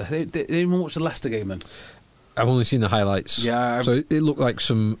about Leicester? Did anyone watch the Leicester game then? I've only seen the highlights. Yeah. So it looked like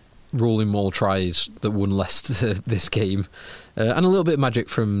some rolling maul tries that won Leicester this game, and a little bit of magic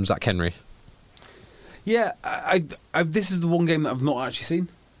from Zach Henry. Yeah, I this is the one game that I've not actually seen.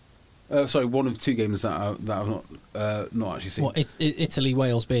 Sorry, one of 2 games that I've not actually seen. Well, Italy,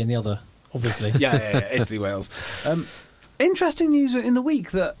 Wales being the other, obviously. yeah, Italy, Wales. Interesting news in the week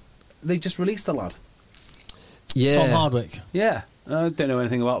that they just released a lad. Yeah, Tom Hardwick. Yeah, I don't know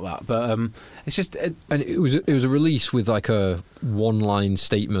anything about that, but it's just... and it was a release with like a one-line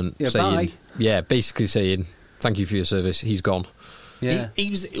statement saying... bye. Yeah, basically saying, thank you for your service, he's gone. Yeah.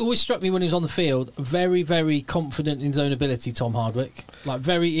 He always struck me when he was on the field, very, very confident in his own ability, Tom Hardwick.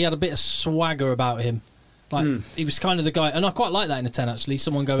 He had a bit of swagger about him. He was kind of the guy, and I quite like that in a 10, actually.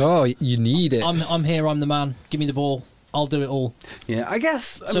 Someone going, oh, you need it. I'm here, I'm the man, give me the ball. I'll do it all. Yeah, I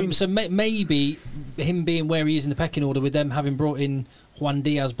guess. So maybe him being where he is in the pecking order, with them having brought in Juan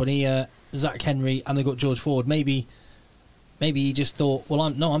Diaz, Bonilla, Zach Henry, and they got George Ford. Maybe he just thought, well,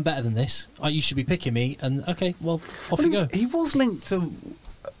 I'm better than this. You should be picking me. And okay, well, off you go. He was linked to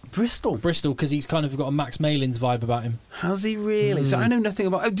Bristol, because he's kind of got a Max Malins vibe about him. Has he really? So I know nothing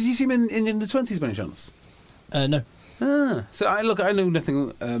about. Did you see him in the 20s by any chance? No. So I know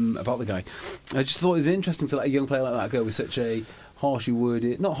nothing about the guy. I just thought it was interesting to let a young player like that go with such a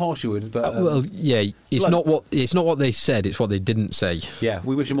not harshly worded, but well, yeah, it's not what they said; it's what they didn't say. Yeah,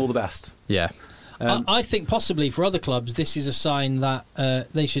 we wish him all the best. Yeah, I think possibly for other clubs, this is a sign that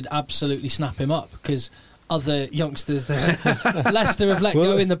they should absolutely snap him up, because other youngsters there, Leicester have let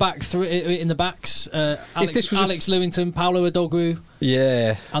go in the backs. Alex Lewington, Paolo Adogwu,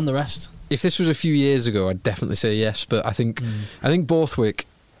 and the rest. If this was a few years ago, I'd definitely say yes. But I think Borthwick,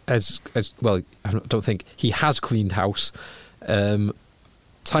 as well, I don't think he has cleaned house. Time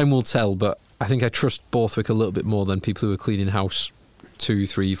will tell, but I think I trust Borthwick a little bit more than people who were cleaning house 2,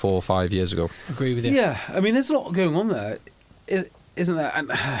 3, 4, 5 years ago. Agree with you. Yeah, I mean, there's a lot going on there, isn't there?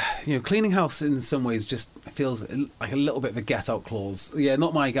 And cleaning house in some ways just feels like a little bit of a get-out clause. Yeah,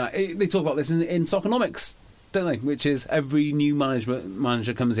 not my guy. They talk about this in Soccernomics, don't they? Which is every new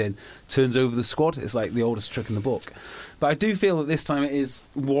manager comes in, turns over the squad. It's like the oldest trick in the book. But I do feel that this time it is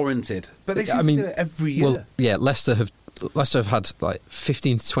warranted. But they seem to do it every year. Well, yeah, Leicester have had like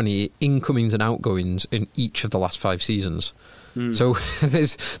 15 to 20 incomings and outgoings in each of the last 5 seasons. So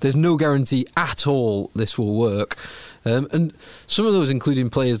there's no guarantee at all this will work. And some of those including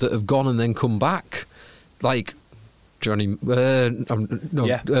players that have gone and then come back, like George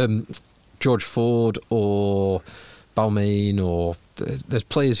Ford or Balmain, or there's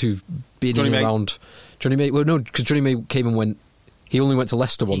players who've been in and around. Johnny May. Well, no, because Johnny May came and went. He only went to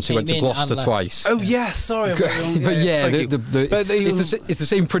Leicester once. He went to Gloucester twice. Oh yes, sorry. But it's the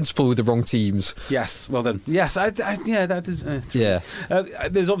same principle with the wrong teams. Yes, well done. Yes, that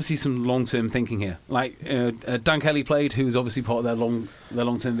did. There's obviously some long-term thinking here. Like Dan Kelly played, who was obviously part of their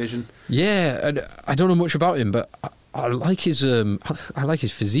long-term vision. Yeah, and I don't know much about him, but I like his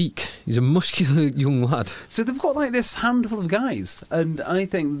physique. He's a muscular young lad. So they've got like this handful of guys, and I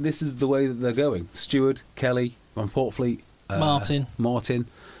think this is the way that they're going. Stewart, Kelly, Van Portfleet. Martin.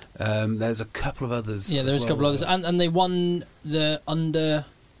 There's a couple of others. Yeah, there's a couple of others. And they won the it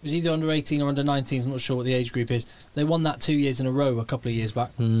was either under 18 or under 19s, I'm not sure what the age group is. They won that 2 years in a row a couple of years back.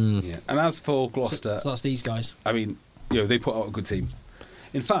 Yeah. And as for Gloucester... So that's these guys. I mean, they put out a good team.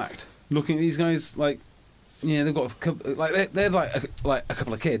 In fact, looking at these guys, they've got a couple, they're like a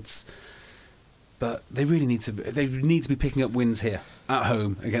couple of kids, but they really need to be picking up wins here at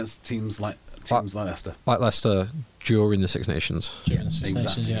home against teams like Leicester. Like Leicester during the Six Nations. During the Six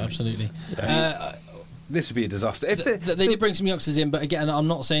Nations, yeah, absolutely. This would be a disaster. If they did bring some youngsters in, but again, I'm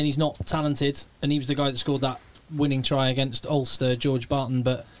not saying he's not talented, and he was the guy that scored that winning try against Ulster, George Barton,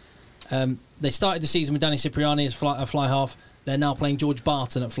 but they started the season with Danny Cipriani as a fly half. They're now playing George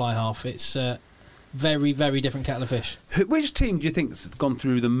Barton at fly half. It's very, very different kettle of fish. Which team do you think's gone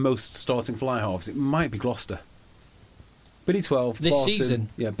through the most starting fly halves? It might be Gloucester. Billy 12, this Barton, season.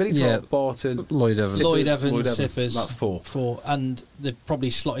 Yeah, Billy 12, Barton, Lloyd Evans, Sippers. That's four. And they've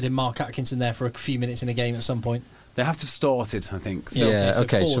probably slotted in Mark Atkinson there for a few minutes in a game at some point. They have to have started, I think. So,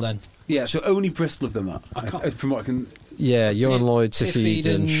 four then. Yeah, so only Bristol have done that. From what I can. Yeah, Johan Lloyd, Tiff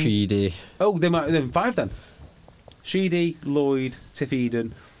Eden, Sheedy. Oh, they might have been five then. Sheedy, Lloyd, Tiff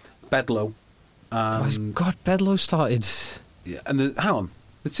Eden, Bedlow. God, Bedlow started. Yeah, and hang on,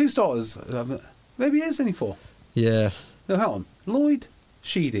 the two starters. Maybe it is only four. Yeah. No, hang on. Lloyd,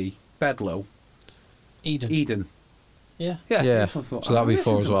 Sheedy, Bedlow, Eden. Yeah. So that'll be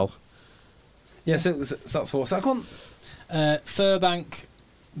four as well. Yeah, so that's four. So I can't. Furbank,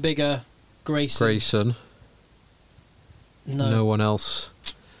 Bigger, Grayson. No one else.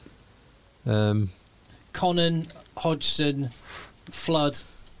 Connon, Hodgson, Flood.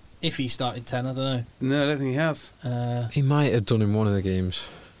 If he started 10, I don't know. No, I don't think he has. He might have done in one of the games.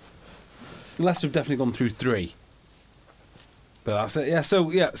 Leicester have definitely gone through three. But that's it. Yeah, so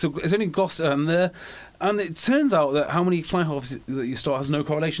it's only Gloucester there. And it turns out that how many fly halves that you start has no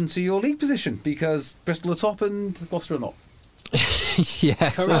correlation to your league position, because Bristol are top and Gloucester are not.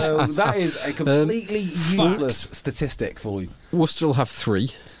 Yes. So that is a completely useless statistic for you. Worcester will have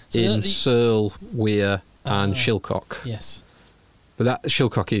three in Searle, Weir and Shilcock. Yes. But that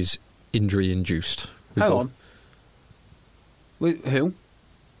Shilcock is injury induced. Hang on. Wait, who?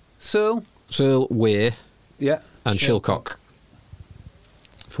 Searle, Weir, and Shilcock.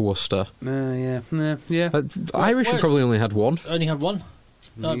 For Worcester. Yeah. Irish have probably only had one. Only had one.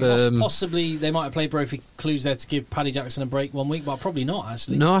 Possibly they might have played Brophy Clues there to give Paddy Jackson a break 1 week, but probably not,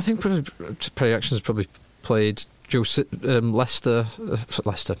 actually. No, I think Paddy Jackson's probably played Leicester,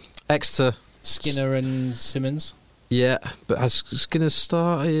 Exeter. Skinner and Simmons. Yeah, but has Skinner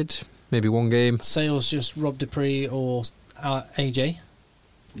started? Maybe one game. Sales just Rob Dupree or AJ.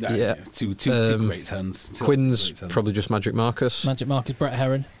 Yeah, two great turns. Quinn's probably just Magic Marcus. Brett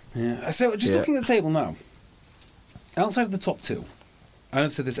Herron. Yeah. So just looking at the table now, outside of the top two, I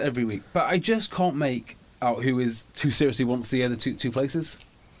have said this every week, but I just can't make out who seriously wants the other two places.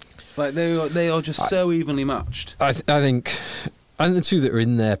 Like they are just so evenly matched. I think the two that are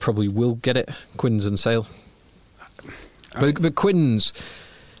in there probably will get it. Quinn's and Sale. But Quinn's,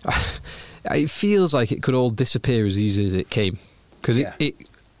 it feels like it could all disappear as easy as it came, because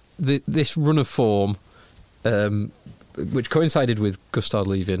this run of form, which coincided with Gustard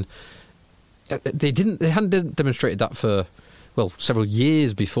leaving, they hadn't demonstrated that for several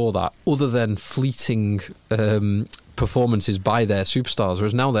years before that, other than fleeting performances by their superstars,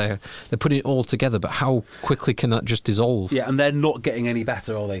 whereas now they're putting it all together. But how quickly can that just dissolve? Yeah, and they're not getting any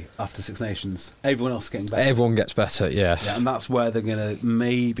better, are they, after Six Nations? Everyone else is getting better. Everyone gets better, yeah. And that's where they're going to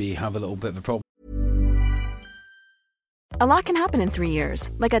maybe have a little bit of a problem. A lot can happen in 3 years,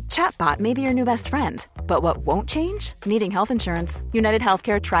 like a chatbot may be your new best friend. But what won't change? Needing health insurance. United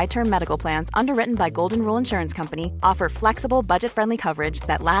Healthcare Tri-Term Medical Plans, underwritten by Golden Rule Insurance Company, offer flexible, budget-friendly coverage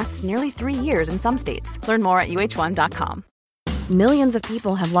that lasts nearly 3 years in some states. Learn more at uh1.com. Millions of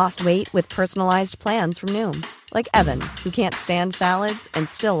people have lost weight with personalized plans from Noom. Like Evan, who can't stand salads and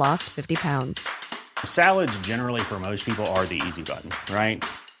still lost 50 pounds. Salads generally for most people are the easy button, right?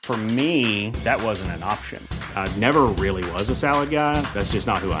 For me, that wasn't an option. I never really was a salad guy. That's just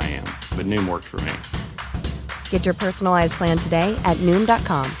not who I am. But Noom worked for me. Get your personalized plan today at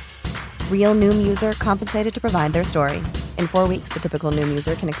Noom.com. Real Noom user compensated to provide their story. In 4 weeks, the typical Noom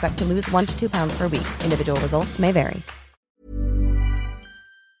user can expect to lose 1 to 2 pounds per week. Individual results may vary.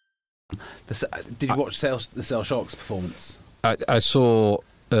 Did you watch the Sale Sharks performance? I saw...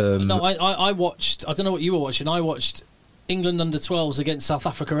 No, I watched... I don't know what you were watching. I watched England under-12s against South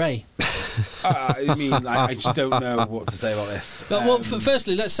Africa A. I just don't know what to say about this. But, well,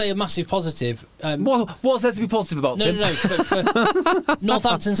 firstly, let's say a massive positive. What's there to be positive about, Tim? No.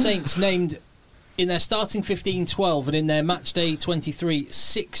 Northampton Saints named in their starting 15, 12, and in their match day 23,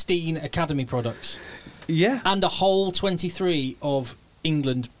 16 academy products. Yeah. And a whole 23 of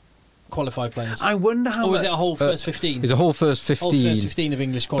England qualified players. I wonder how... Or was it a whole first 15? It's a whole first 15. Whole first 15 of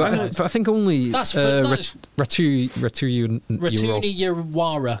English qualified. But I think only Ratuni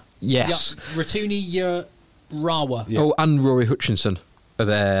Urawara. Yes. Ratuni Urawara. Yeah. Oh, and Rory Hutchinson are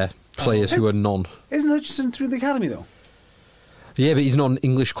their players who are non. Isn't Hutchinson through the academy, though? Yeah, but he's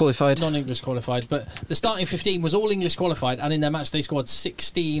non-English qualified. Non-English qualified. But the starting 15 was all English qualified, and in their match they scored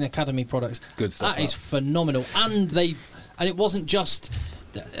 16 academy products. Good stuff. That is phenomenal. And it wasn't just...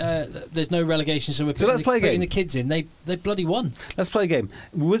 there's no relegation, so we're putting the kids in. They bloody won. Let's play a game.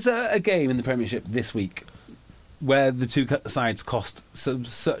 Was there a game in the Premiership this week where the two sides cost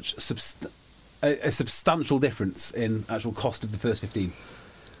such a substantial difference in actual cost of the first 15?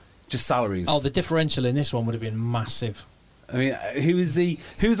 Just salaries. Oh, the differential in this one would have been massive. I mean, who was a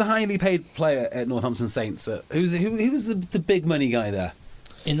highly paid player at Northampton Saints? Who was the big money guy there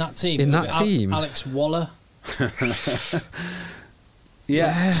in that team? Alex Waller.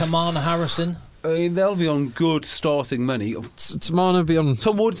 Yeah, Tamana Harrison. I mean, they'll be on good starting money. Tamana will be on.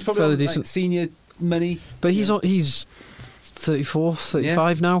 Tom Wood's probably fairly on, decent senior money, but he's 34,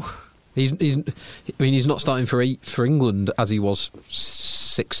 35 now. He's not starting for England as he was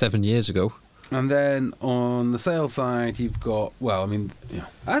 6-7 years ago. And then on the Sale side, you've got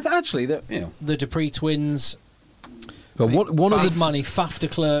actually the Dupree twins. Well, one of the money, Faf de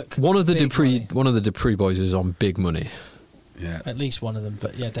Klerk. One of the Dupree boys is on big money. Yeah, at least one of them,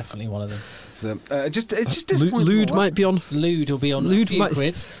 but yeah, definitely one of them. So, it's just disappointing. Lude might be on. Lude will be on. Lude might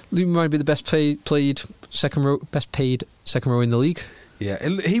be the best paid second row in the league. Yeah,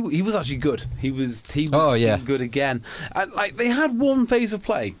 he was actually good. He was good again. And, they had one phase of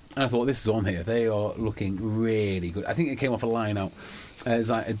play, and I thought, this is on here. They are looking really good. I think it came off a line out.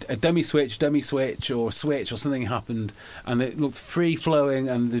 It's like a dummy switch, or switch, or something happened, and it looked free flowing,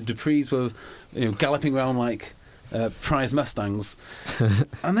 and the Duprees were galloping around like prize Mustangs,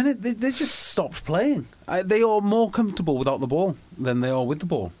 and then they just stopped playing. They are more comfortable without the ball than they are with the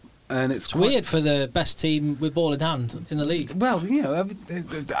ball. And it's weird for the best team with ball in hand in the league. Well,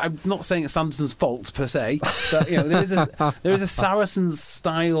 I'm not saying it's Sanderson's fault per se, but there is a Saracens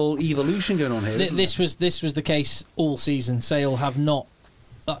style evolution going on here. This was the case all season. Sale have not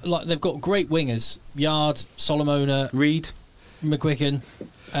they've got great wingers: Yard, Solomona, Reed, McQuicken.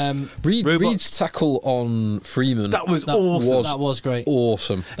 Reed's tackle on Freeman. That was awesome. That was great.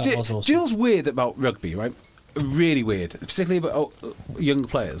 Awesome. Do you know what's weird about rugby, right? Really weird, particularly about young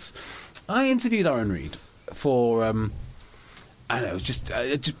players. I interviewed Aaron Reed for I just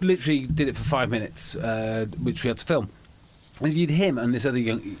literally did it for 5 minutes, which we had to film. I interviewed him and this other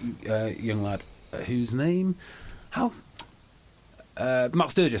young lad, whose name Matt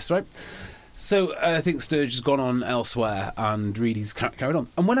Sturgis, right? So I think Sturgis has gone on elsewhere, and Reedy's carried on.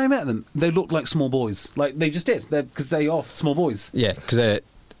 And when I met them, they looked like small boys, like they just did, because they are small boys. Yeah, because they're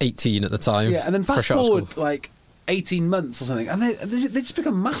 18 at the time. Yeah, and then fast forward 18 months or something, and they just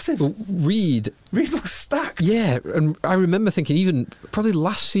become massive. Reed was stacked. Yeah, and I remember thinking, even probably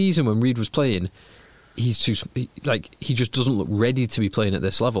last season when Reed was playing, he just doesn't look ready to be playing at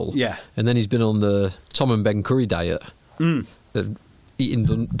this level. Yeah, and then he's been on the Tom and Ben Curry diet,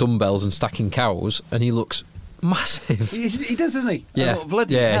 eating dumbbells and stacking cows, and he looks massive. He does, doesn't he? Yeah,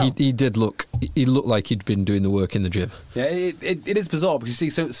 hell. He did look. He looked like he'd been doing the work in the gym. Yeah, it is bizarre because you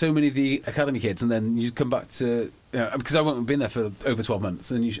see so many of the academy kids, and then you come back to because I haven't been there for over 12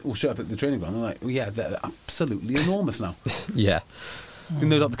 months, and you all show up at the training ground. And they're like, well, yeah, they're absolutely enormous now. Yeah,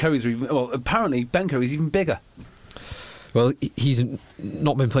 no doubt the Currys are even. Well, apparently Ben Curry's even bigger. Well, he's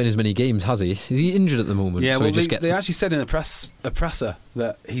not been playing as many games, has he? Is he injured at the moment? Yeah, so they actually said in a presser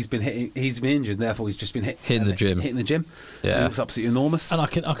that he's been injured, therefore he's just been hitting the gym. Yeah, it looks absolutely enormous. And I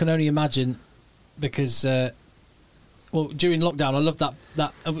can only imagine, because well, during lockdown, I love that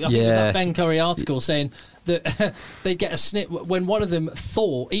I think it was that Ben Curry article saying that they get a snip when one of them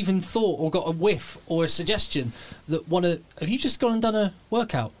thought or got a whiff or a suggestion that have you just gone and done a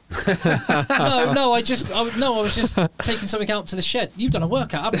workout? No, I was just taking something out to the shed. You've done a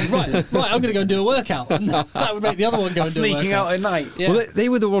workout, haven't you? Right, I'm going to go and do a workout. And that would make the other one go and do a workout. Sneaking out at night. Yeah. Well, they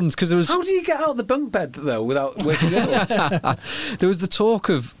were the ones, because there was... How do you get out of the bunk bed, though, without waking up? There was the talk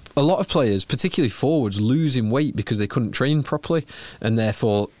of a lot of players, particularly forwards, losing weight because they couldn't train properly, and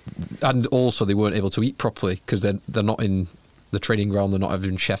also they weren't able to eat properly because they're not in the training ground. They're not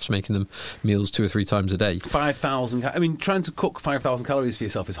having chefs making them meals 2 or 3 times a day. 5,000. I mean, trying to cook 5,000 calories for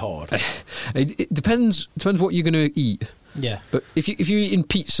yourself is hard. It depends what you're going to eat. Yeah, but if you're eating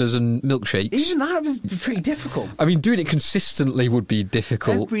pizzas and milkshakes, even that was pretty difficult. I mean, doing it consistently would be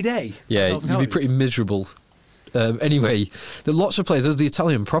difficult every day. Yeah, you'd be pretty miserable. Anyway, there are lots of players. There's the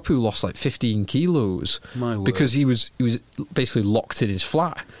Italian prop who lost like 15 kilos because he was basically locked in his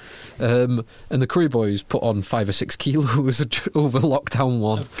flat. And the Curry boys put on 5 or 6 kilos over lockdown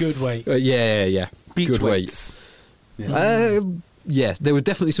one. Of good weight. Yeah. Beach good weights. Yeah, there were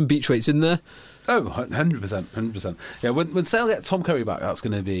definitely some beach weights in there. Oh, 100%. Yeah, when Sale get Tom Curry back, that's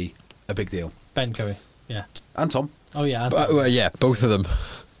going to be a big deal. Ben Curry, yeah. And Tom. Oh, yeah. Yeah, both of them.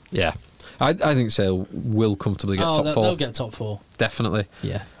 Yeah. I think Sale will comfortably get top 4. They'll get top 4. Definitely.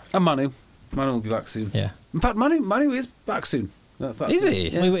 Yeah. And Manu will be back soon. Yeah. In fact, Manu is back soon. Is he?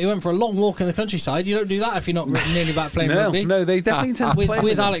 Yeah. He went for a long walk in the countryside. You don't do that if you're not nearly back playing rugby. No, they definitely intend to play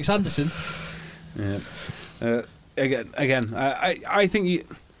with Alex Anderson. Yeah. Again, I think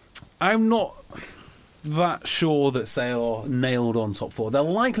I'm not that sure that Sale are nailed on top 4. They're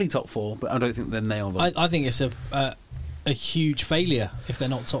likely top 4, but I don't think they're nailed on. I think it's a huge failure if they're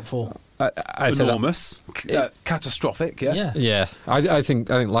not top 4. Enormous, catastrophic. Yeah. I think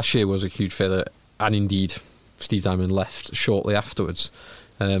last year was a huge failure, and indeed Steve Diamond left shortly afterwards.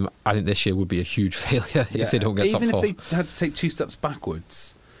 I think this year would be a huge failure if they don't get top 4. Even if they had to take 2 steps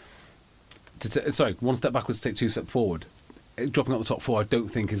backwards, 1 step backwards to take 2 steps forward, dropping out the top 4, I don't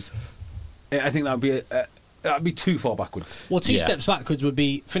think is. I think that would be too far backwards. Well, 2 steps backwards would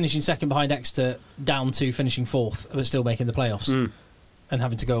be finishing second behind Exeter, down to finishing 4th, but still making the playoffs. And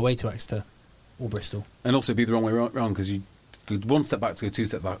having to go away to Exeter or Bristol. And also be the wrong way around, because you go 1 step back to go 2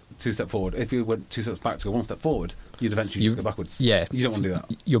 step forward. If you went 2 steps back to go 1 step forward, you'd eventually just go backwards. Yeah. You don't want to do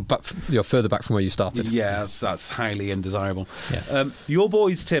that. You're further back from where you started. Yeah, that's highly undesirable. Yeah. Your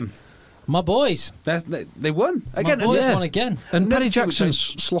boys, Tim. My boys. They won. Again. My boys won again. And Paddy Jackson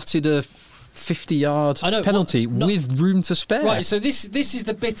slotted a 50-yard penalty with room to spare. Right, so this is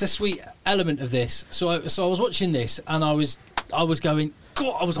the bittersweet element of this. So I was watching this and I was going,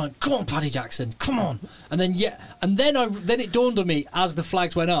 God, I was like, come on, Paddy Jackson, come on. And then it dawned on me as the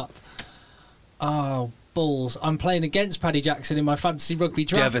flags went up. Oh, balls. I'm playing against Paddy Jackson in my fantasy rugby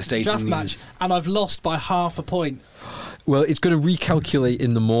draft match, and I've lost by half a point. Well, it's going to recalculate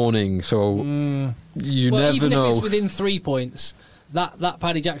in the morning, so you never even know. If it's within 3 points, that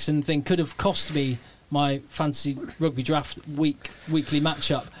Paddy Jackson thing could have cost me my fantasy rugby draft weekly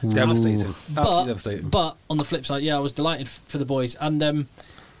matchup. Devastating. Absolutely devastating. But on the flip side, I was delighted for the boys. And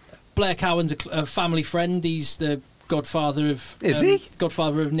Blair Cowan's a family friend. He's the godfather of... Is he?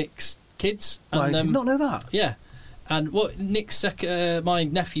 Godfather of Nick's kids. And, I did not know that. Yeah. And Nick's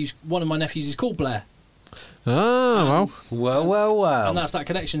one of my nephews is called Blair. Oh, well. And that's that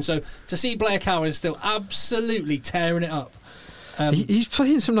connection. So to see Blair Cowan is still absolutely tearing it up. He's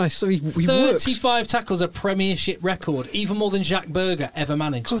playing some nice stuff. He 35 works. tackles, a Premiership record, even more than Jacques Berger ever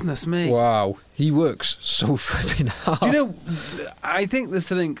managed. Goodness me. Wow. He works so flipping hard. Do you know, I think there's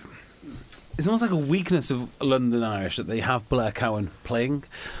something... It's almost like a weakness of London Irish that they have Blair Cowan playing,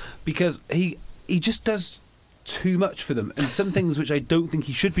 because he just does too much for them, and some things which I don't think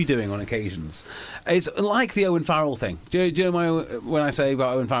he should be doing on occasions. It's like the Owen Farrell thing. Do you know when I say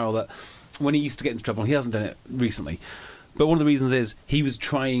about Owen Farrell that when he used to get into trouble, he hasn't done it recently, but one of the reasons is he was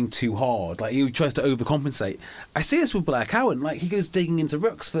trying too hard. Like, he tries to overcompensate. I see this with Blair Cowan. Like, he goes digging into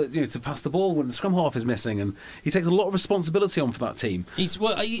rucks to pass the ball when the scrum half is missing, and he takes a lot of responsibility on for that team. He's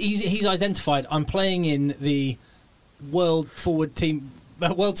identified. I'm playing in the World Team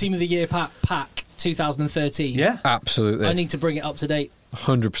of the Year pack 2013. Yeah, absolutely. I need to bring it up to date.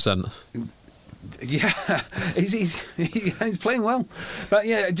 100%. Yeah, he's playing well, but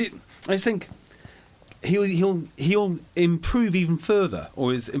yeah, I just think. He'll improve even further,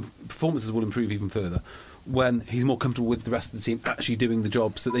 or his performances will improve even further when he's more comfortable with the rest of the team actually doing the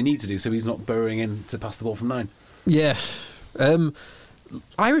jobs that they need to do, so he's not burrowing in to pass the ball from 9. Yeah.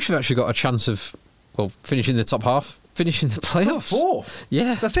 Irish have actually got a chance of finishing the top half, finishing the playoffs. Top 4?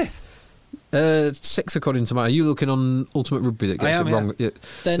 Yeah. They're 5th. 6 according to my. Are you looking on Ultimate Rugby that gets it wrong? Yeah.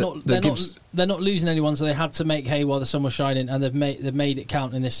 They're not losing anyone, so they had to make hay while the sun was shining, and they've made it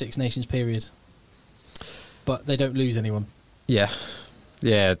count in this Six Nations period. But they don't lose anyone. Yeah,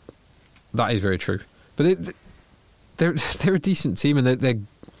 that is very true. But they're a decent team, and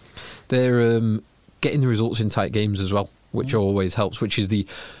they're getting the results in tight games as well, which always helps. Which is the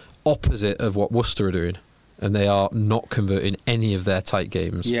opposite of what Worcester are doing, and they are not converting any of their tight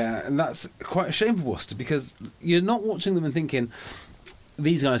games. Yeah, and that's quite a shame for Worcester, because you're not watching them and thinking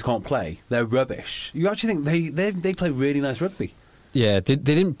these guys can't play. They're rubbish. You actually think they play really nice rugby. Yeah, they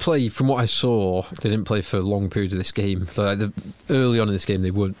didn't play, from what I saw, they didn't play for long periods of this game. Early on in this game,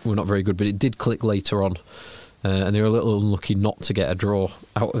 they were not very good, but it did click later on. And they were a little unlucky not to get a draw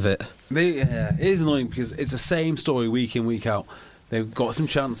out of it. It is annoying because it's the same story week in, week out. They've got some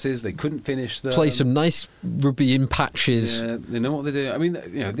chances, they couldn't finish them. Play some nice rugby in patches. Yeah, they know what they do. I mean,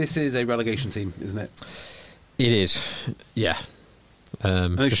 this is a relegation team, isn't it? It is, yeah.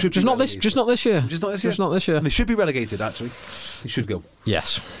 And they should just not this year. Just not this year. Just not this year. And they should be relegated. Actually, they should go.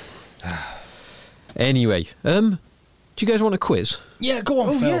 Yes. Anyway, do you guys want a quiz? Yeah, go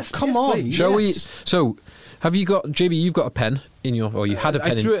on, Phil. Yes, Come on. please. Shall we? So, have you got, JB? You've got a pen in your, or you had a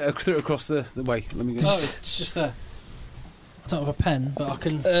pen. I threw it across the way. Let me go. Oh, it's just there. I don't have a pen, but I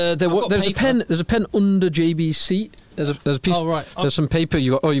can. There's a pen. There's a pen under JB's seat. There's a piece. Oh right. There's some paper.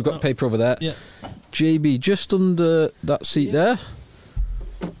 You've got paper over there. Yeah. JB, just under that seat there.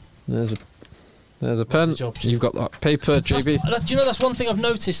 There's a pen. Job, you've got that paper, JB. Do you know that's one thing I've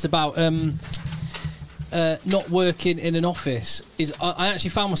noticed about not working in an office is I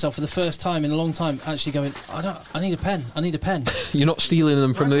actually found myself for the first time in a long time actually going, I need a pen. You're not stealing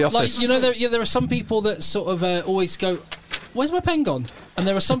them from the office. There are some people that sort of always go, where's my pen gone? And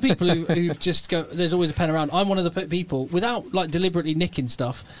there are some people who just go, there's always a pen around. I'm one of the people, without deliberately nicking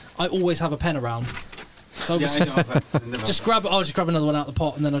stuff, I always have a pen around. So just grab another one out of the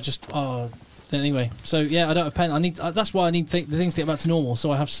pot, and then anyway. So yeah, I don't have a pen. that's why I need the things to get back to normal.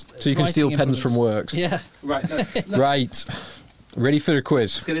 So I have. So you can steal pens from work. Yeah. Right. Right. Ready for the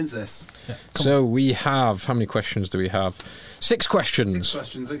quiz? Let's get into this. Yeah, so we have, how many questions do we have? 6 questions. 6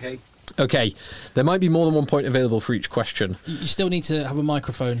 questions. Okay. Okay, there might be more than 1 point available for each question. You still need to have a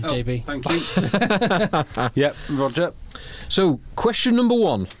microphone, JB. Thank you. Yep, Roger. So, question number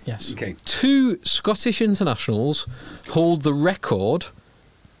 1. Yes. Okay. 2 Scottish internationals hold the record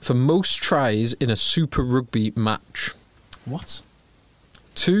for most tries in a Super Rugby match. What?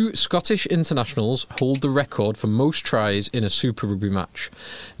 2 Scottish internationals hold the record for most tries in a Super Rugby match.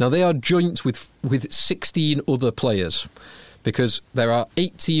 Now, they are joint with 16 other players, because there are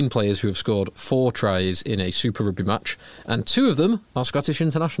 18 players who have scored 4 tries in a Super Rugby match, and 2 of them are Scottish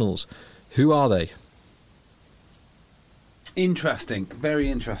internationals. Who are they? Interesting.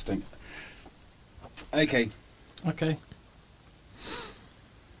 Very interesting. Okay.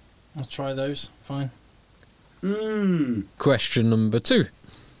 I'll try those. Fine. Question number 2.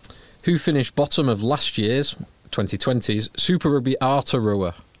 Who finished bottom of last year's, 2020's, Super Rugby Arta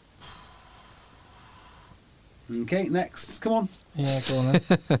Rower? Okay, next. Come on. Yeah, go on then.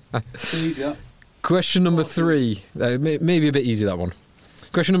 Easier. Question number 3. Maybe a bit easy, that one.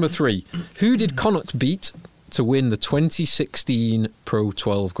 Question number 3. Who did Connacht beat to win the 2016 Pro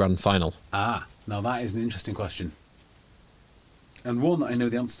 12 Grand Final? Now that is an interesting question. And one that I know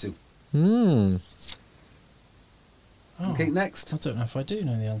the answer to. Okay, next. I don't know if I do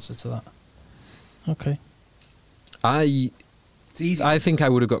know the answer to that. Okay. I think I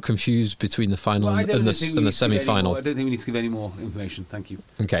would have got confused between the final and the semi-final. I don't think we need to give any more information. Thank you.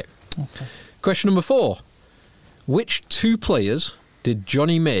 Okay. Question number 4. Which 2 players did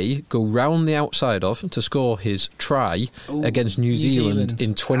Johnny May go round the outside of to score his try against New Zealand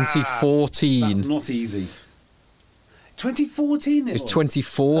in 2014? That's not easy. 2014 It's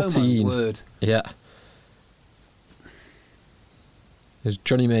 2014. Oh my word. Yeah. Is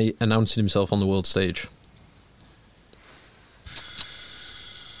Johnny May announcing himself on the world stage?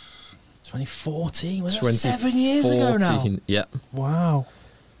 2014? Was that 7 years ago now? Yeah. Wow.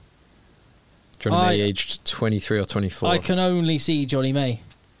 Johnny May aged 23 or 24. I can only see Johnny May.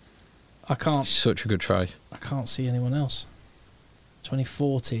 I can't. Such a good try. I can't see anyone else.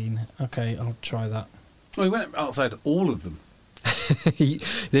 2014. Okay, I'll try that. Well, he went outside all of them.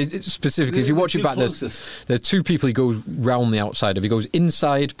 Specifically, if you watch it back, there are 2 people he goes round the outside of. He goes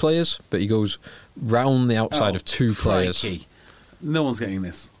inside players, but he goes round the outside of 2 players. No one's getting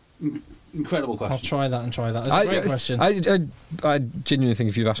this. Incredible question. I'll try that and try that. That's a great question. I genuinely think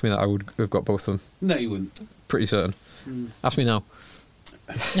if you've asked me that, I would have got both of them. No, you wouldn't. Pretty certain. Ask me now.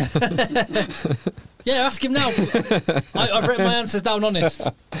 Yeah, ask him now. I've written my answers down honest.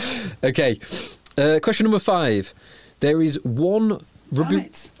 Okay. Question number 5. There is one rugby. Damn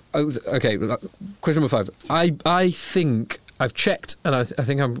it. Oh, okay. Question number 5. I think I've checked, and I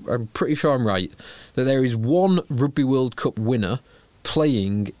think I'm pretty sure I'm right, that there is one Rugby World Cup winner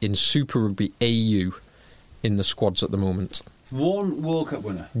playing in Super Rugby AU in the squads at the moment. One World Cup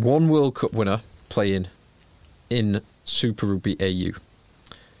winner. One World Cup winner playing in Super Rugby AU.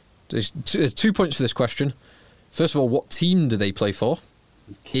 There's 2 points for this question. First of all, what team do they play for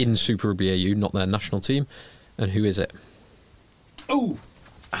in Super Rugby AU, not their national team, and who is it? Oh,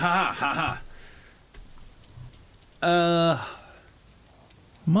 ha ha.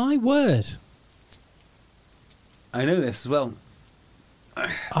 My word. I know this as well.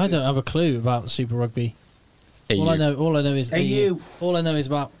 I don't have a clue about Super Rugby. AU. All I know is AU. All I know is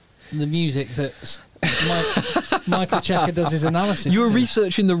about the music that Michael Checker does his analysis. You were to.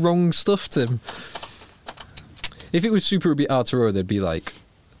 researching the wrong stuff, Tim. If it was Super Rugby Aotearoa, there'd be like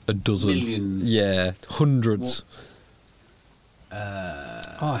a dozen. Millions. Yeah, hundreds.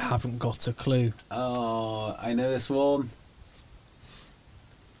 I haven't got a clue. Oh, I know this one.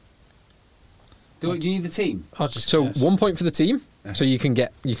 Do you need the team? I'll just So guess. 1 point for the team. So you can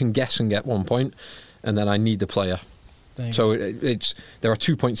guess and get 1 point, and then I need the player. There you So there are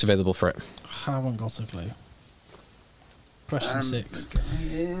 2 points available for it. go. I haven't got a clue. Question 6.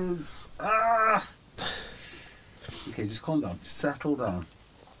 Is okay, just calm down. Just settle down.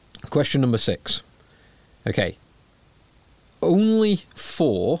 Question number 6. Okay. Only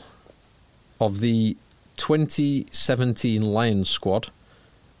 4 of the 2017 Lions squad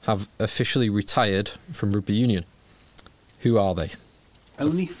have officially retired from rugby union. Who are they?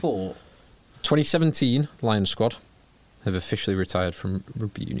 Only 4. 2017 Lions squad have officially retired from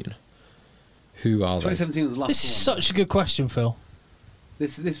rugby union. Who are they? 2017 was the last This is one. such a good question, Phil.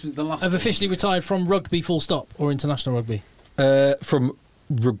 This was the last Have one. officially retired from rugby full stop or international rugby? From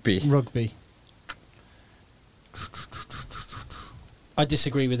rugby. Rugby. I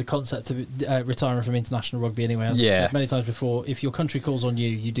disagree with the concept of retiring from international rugby anyway. As I've said many times before, if your country calls on you,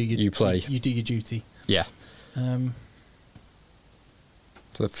 you do your You play. You do your duty. Yeah.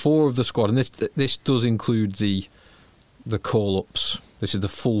 So So 4 of the squad, and this does include the call-ups. This is the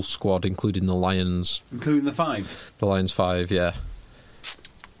full squad, including the Lions. Including the 5. The Lions 5, yeah.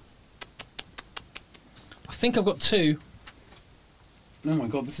 I think I've got 2. Oh my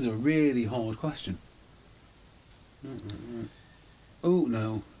god, this is a really hard question. Oh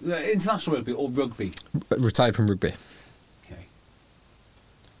no. International rugby or rugby? Retired from rugby. Okay.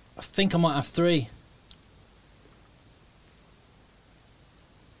 I think I might have 3.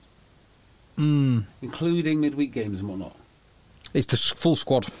 Including midweek games and whatnot. It's the full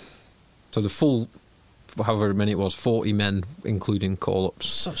squad. So the full, however many it was, 40 men, including call-ups.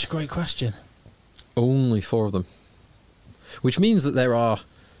 Such a great question. Only 4 of them. Which means that there are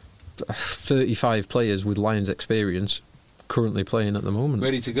 35 players with Lions experience currently playing at the moment.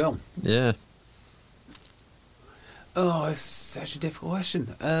 Ready to go. Yeah. Oh, it's such a difficult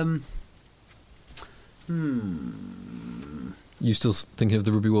question. You still thinking of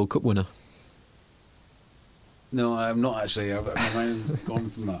the Rugby World Cup winner? No, I'm not actually. My mind's gone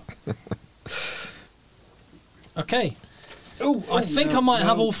from that. Okay. I think I might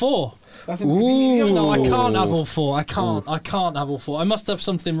have all 4. That's Ooh. No, I can't have all 4. I can't have all 4. I must have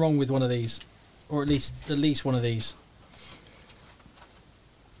something wrong with one of these, or at least one of these.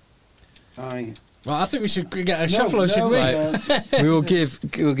 Well, I think we should get a shuffle, shouldn't we? We'll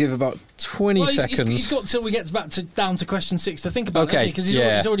give about 20 seconds. He's got till we get down to question 6 to think about. Okay, Because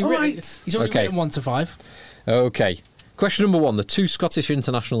yeah. he's already written. Right. He's already written 1 to 5. Okay. Question number 1. The 2 Scottish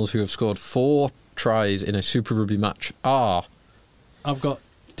internationals who have scored 4 tries in a Super Rugby match are... I've got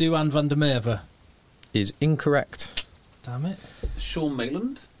Duan van der Merwe. Is incorrect. Damn it. Sean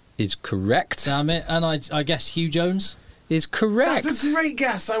Maitland. Is correct. Damn it. And I guess Hugh Jones. Is correct. That's a great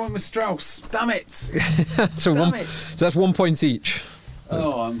guess. I went with Strauss. Damn it. so Damn it. So that's 1 point each.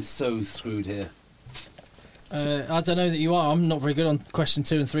 Oh, I'm so screwed here. I don't know that you are. I'm not very good on question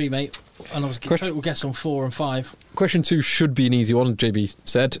 2 and 3, mate. And I was total guess on 4 and 5. Question 2 should be an easy one, JB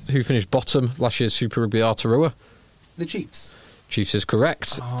said. Who finished bottom last year's Super Rugby Aotearoa? The Chiefs. Chiefs is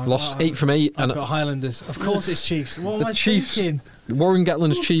correct. Oh, Lost 8 from 8. I've got Highlanders. Of course it's Chiefs. What am I Chiefs, thinking? Warren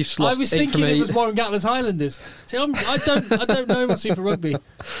Gatland's Chiefs lost 8 from 8. I was thinking it was Warren Gatland's Highlanders. See, I don't know about Super Rugby.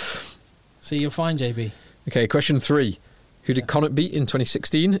 See, you're fine, JB. Okay, question 3. Who did Connacht beat in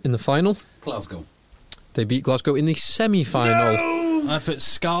 2016 in the final? Glasgow. They beat Glasgow in the semi-final. I put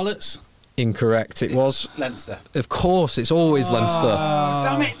Scarlets. Incorrect. It was Leinster. Of course, it's always Leinster.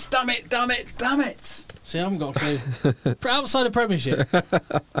 Damn it. See, I haven't got a clue. Outside of Premiership,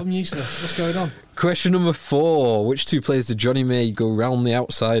 I'm useless. What's going on? Question number 4. Which 2 players did Johnny May go round the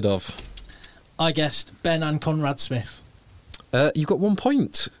outside of? I guessed Ben and Conrad Smith. You got 1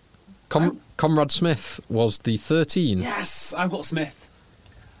 point. Conrad Smith was the 13. Yes, I've got Smith.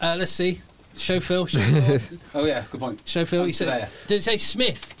 Let's see. Show Phil. Oh yeah, good point. Show Phil. He said, did it say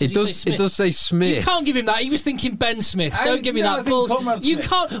Smith? It does say Smith. You can't give him that. He was thinking Ben Smith. Don't give me that bullshit. You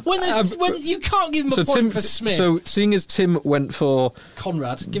can't. You can't give him a point for Smith. So seeing as Tim went for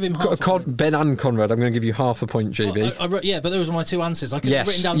Conrad, give him half. Ben and Conrad, I'm going to give you half a point, JB. Yeah, but those were my 2 answers. I could have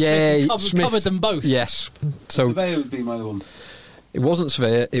written down Smith and covered them both. Yes. So Surveyor would be my other one. It wasn't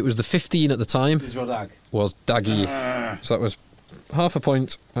Surveyor. It was the 15 at the time. Israel Dag. Was Daggy. So that was half a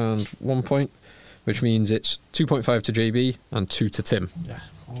point and 1 point, which means it's 2.5 to JB and 2 to Tim. Yeah.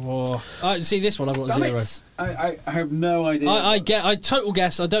 Oh, see this one. I've got 0. I have no idea. I total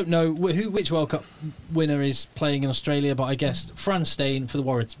guess. I don't know which World Cup winner is playing in Australia, but I guessed Franz Steyn for the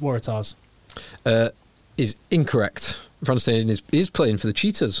Waratahs. Is incorrect. Franz Steyn is playing for the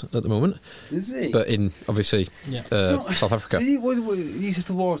Cheetahs at the moment. Is he? But in obviously South Africa. Did he said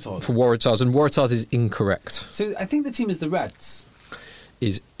for Waratahs? For Waratahs, and Waratahs is incorrect. So I think the team is the Reds.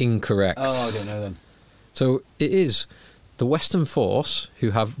 Is incorrect. Oh, I don't know then. So it is the Western Force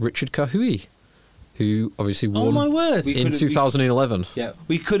who have Richard Kahui, who obviously won. Oh my word! In 2011.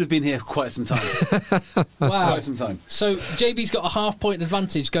 We could have been here for quite some time. Wow, quite some time. So JB's got a half-point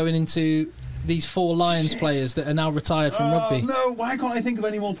advantage going into these 4 Lions players that are now retired from rugby. No, why can't I think of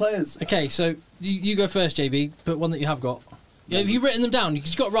any more players? Okay, so you go first, JB, but one that you have got. Yeah, have you written them down?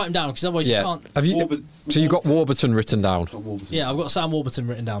 Because you've got to write them down, because otherwise you can't. So you got Warburton written down? Yeah, I've got Sam Warburton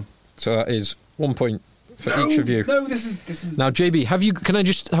written down. So that is 1 point for each of you. No, this is... Now, JB, can I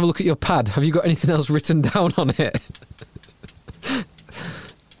just have a look at your pad? Have you got anything else written down on it?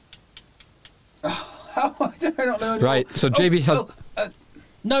 How do I not know anymore? Right, so JB has...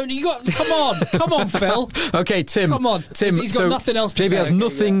 No, you got. Come on, Phil. Okay, Tim. Come on, Tim. He's got nothing else to say. JB has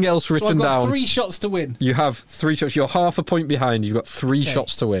nothing else written so I've got down. 3 shots to win. You have 3 shots. You're half a point behind. You've got 3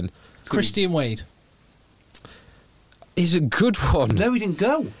 shots to win. Christian Wade is a good one. No, he didn't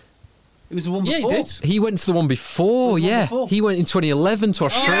go. It was the one before. Yeah, he did. He went to the one before. He went in 2011 to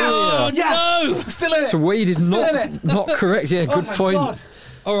Australia. Oh yes, no! Still in it. So Wade is not correct. Yeah, good point. God.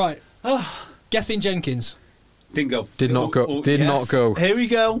 All right. Gethin Jenkins. Didn't go. Did not go. Did not go. Here we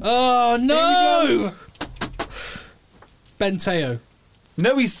go. Oh no! Ben Teo.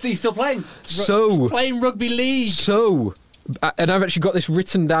 No, he's still playing. Playing rugby league. So, and I've actually got this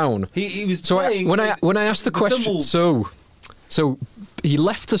written down. He was so playing. When I asked the question, Sunwolves. so he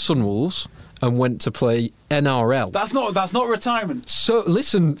left the Sunwolves and went to play NRL. That's not retirement. So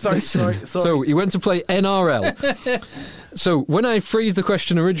listen. Sorry. So he went to play NRL. So when I phrased the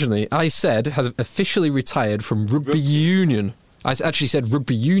question originally, I said has officially retired from rugby union. I actually said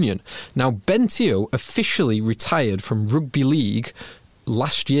rugby union. Now Ben Teo officially retired from rugby league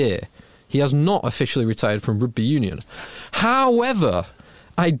last year. He has not officially retired from rugby union. However,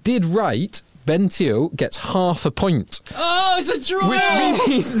 I did write Ben Teo gets half a point. Oh, it's a draw! Which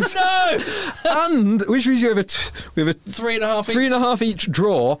means which means we have a 3.5 each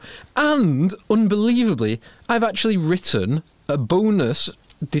draw, and unbelievably, I've actually written a bonus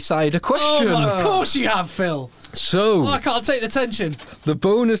decider question. Oh, of course you have, Phil. So I can't take the tension. The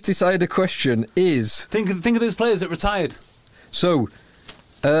bonus decider question is: think of those players that retired. So,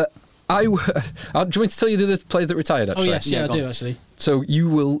 do you want me to tell you the players that retired? Actually, I do actually. So you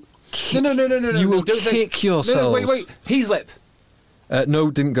will. No. You will kick yourselves. No, wait. Heaslip.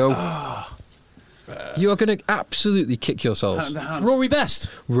 No, didn't go. You are going to absolutely kick yourselves. Rory Best.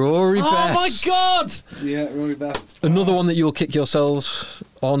 Rory Best. Oh my God! Yeah, Rory Best. Another one that you will kick yourselves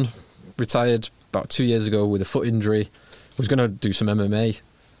on. Retired about 2 years ago with a foot injury. Was going to do some MMA.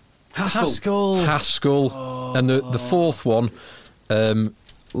 Haskell. And the fourth one,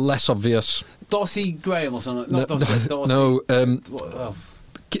 less obvious. Darcy Graham or something. Not Darcy. No.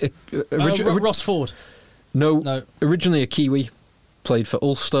 Ross Ford. No. Originally a Kiwi, played for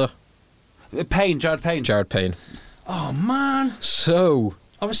Ulster. Jared Payne. Oh man! So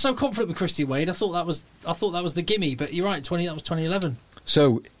I was so confident with Christian Wade. I thought that was the gimme, but you're right. That was 2011.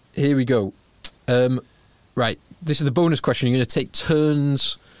 So here we go. Right, this is the bonus question. You're going to take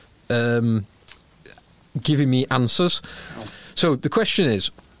turns giving me answers. So the question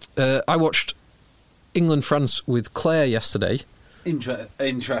is: I watched England-France with Claire yesterday.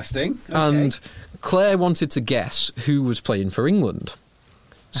 Interesting. Okay. And Claire wanted to guess who was playing for England.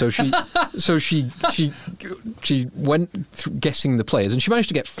 So she went through guessing the players, and she managed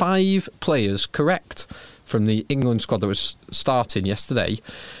to get 5 players correct from the England squad that was starting yesterday.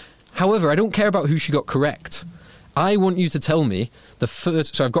 However, I don't care about who she got correct. I want you to tell me the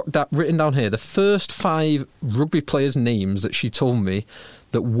first... So I've got that written down here. The first 5 rugby players' names that she told me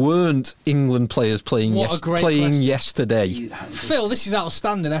that weren't England players playing yesterday. Phil, this is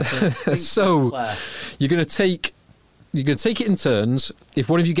outstanding effort. So you're going to take it in turns. If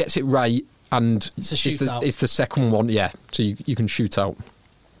one of you gets it right, and it's a shootout. It's the second one, yeah. So you can shoot out.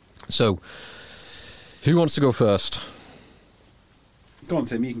 So who wants to go first? Go on,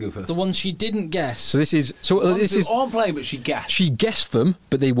 Tim. You can go first. The one she didn't guess. So this is aren't playing, but she guessed. She guessed them,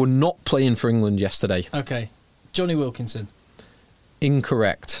 but they were not playing for England yesterday. Okay, Johnny Wilkinson.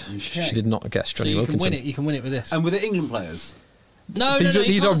 Incorrect. Okay. She did not guess Johnny Wilkinson. You can win it with this. And were they England players? No,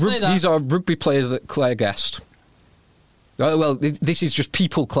 these are rugby players that Claire guessed. Well, this is just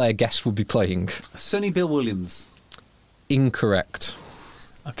people Claire guessed would be playing. Sonny Bill Williams. Incorrect.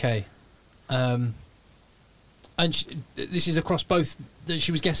 Okay. And this is across both.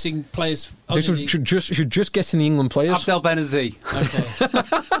 She was guessing players. This was just guessing the England players. Abdel Benazir.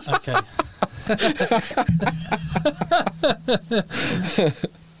 Okay.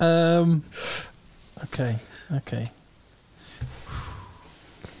 Okay.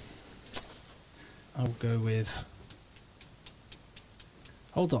 I'll go with.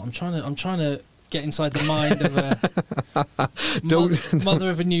 Hold on, I'm trying to get inside the mind of a mother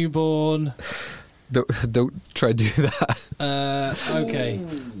of a newborn. Don't try to do that. Okay.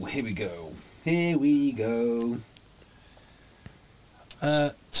 Ooh, here we go.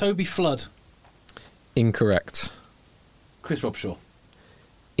 Toby Flood. Incorrect. Chris Robshaw.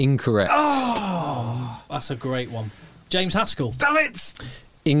 Incorrect. Oh, that's a great one. James Haskell. Damn it!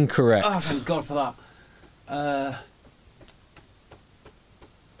 Incorrect. Oh, thank God for that.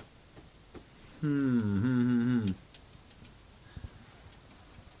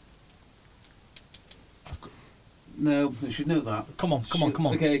 No, I should know that. Come on.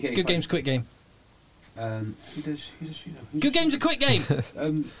 Okay. Good game's a quick game. Who does she know? Good game's a quick game.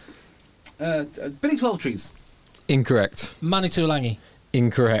 Billy Twelvetrees. Incorrect. Manu Tuolangi.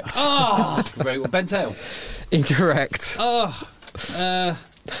 Incorrect. Oh! Very well. Ben Tail. Incorrect. Oh.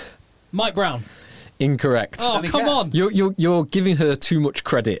 Mike Brown. Incorrect. Oh, come on. You're giving her too much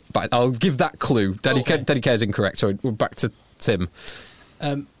credit, but I'll give that clue. Daddy Care is incorrect, so we're back to Tim.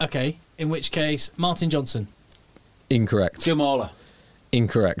 Okay, in which case, Martin Johnson. Incorrect. Jim Marler.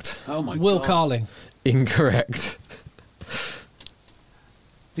 Incorrect. Oh, my God. Will Carling. Incorrect.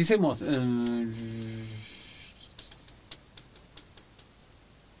 Did you say Martin?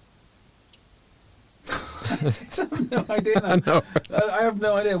 I have no idea now. I know. I have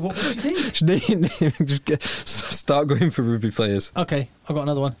no idea. What would you think? Just start going for rugby players. Okay, I've got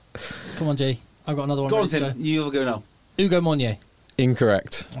another one. Come on, G. I've got another one. Go on, Tim. You have a go now. Ugo Monye.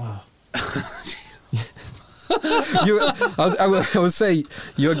 Incorrect. Wow. I will say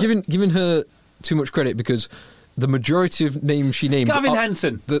you're giving her too much credit because the majority of names she named... Gavin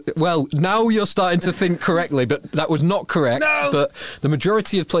Henson. Well, now you're starting to think correctly, but that was not correct. No! But the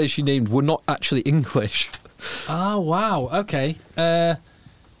majority of players she named were not actually English. Ah, wow. Okay.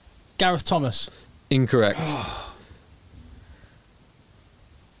 Gareth Thomas. Incorrect.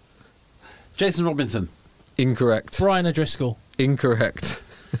 Jason Robinson. Incorrect. Brian O'Driscoll. Incorrect.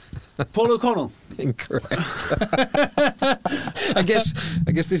 Paul O'Connell. Incorrect. I guess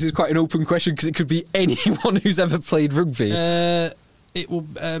this is quite an open question because it could be anyone who's ever played rugby. It will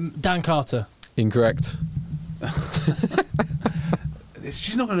Dan Carter. Incorrect.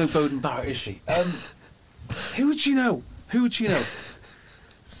 She's not going to know Bowden Barrett, is she? Who would she know?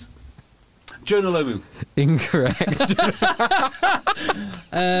 Jonah Lomu. Incorrect.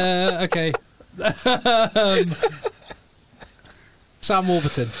 Okay. Sam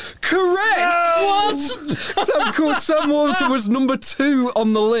Warburton. Correct! No! What? Sam Warburton was number 2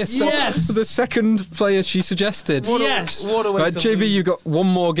 on the list. Yes! The second player she suggested. What a way right, to JB, lose. you've got one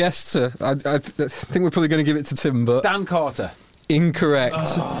more guess to... I think we're probably going to give it to Tim, but... Dan Carter. Incorrect.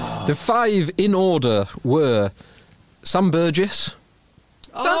 Oh. The 5 in order were Sam Burgess.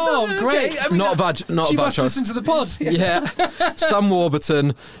 Oh, great. I mean, Not a bad She choice. must listen to the pod. Yeah. Sam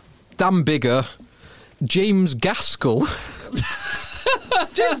Warburton, Dan Bigger, James Gaskell.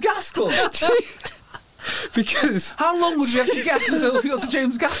 James Gaskell. Because How long would we have to get until we got to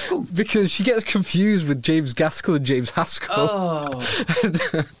James Gaskell? because she gets confused with James Gaskell and James Haskell. Oh.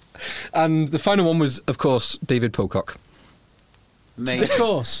 And the final one was, of course, David Pocock. Amazing. Of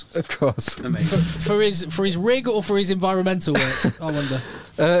course. Of course. Amazing. For his rig or for his environmental work, I wonder.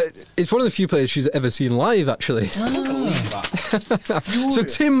 It's one of the few players she's ever seen live, actually. I can't believe that. So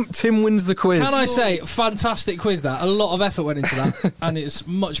Tim wins the quiz. Can I say, fantastic quiz that. A lot of effort went into that, and it's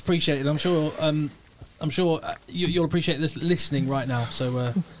much appreciated. I'm sure you'll appreciate this listening right now.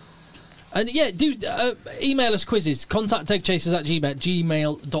 So, and yeah, do email us quizzes. Contact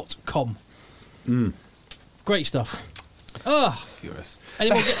eggchasers@gmail.com. Great stuff. Furious.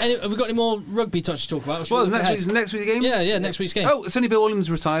 Have we got any more rugby touch to talk about? Well, next week's game? Yeah, next week's game. Oh, Sonny Bill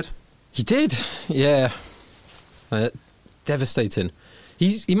Williams retired. He did, yeah. Devastating.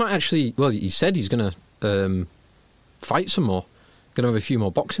 He might actually. Well, he said he's going to fight some more. Going to have a few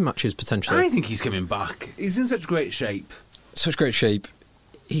more boxing matches potentially. I think he's coming back. He's in such great shape. Such great shape.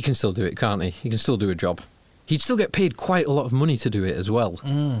 He can still do it, can't he? He can still do a job. He'd still get paid quite a lot of money to do it as well,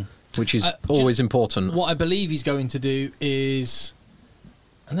 which is always important. What I believe he's going to do is,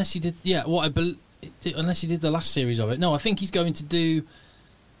 unless he did the last series of it. No, I think he's going to do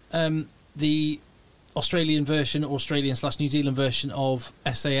the Australian /New Zealand version of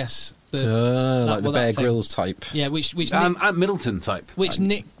SAS. Like the Bear Grylls type. Yeah, which at Middleton type. Which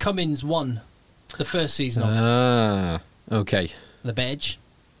Nick Cummins won the first season of. Okay. The Bedge.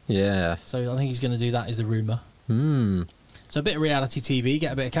 Yeah. So I think he's going to do that, is the rumour. So a bit of reality TV,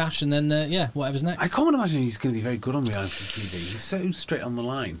 get a bit of cash, and then, whatever's next. I can't imagine he's going to be very good on reality TV. He's so straight on the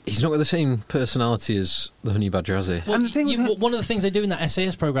line. He's not got the same personality as the Honey Badger, has he? Well, and the thing one of the things they do in that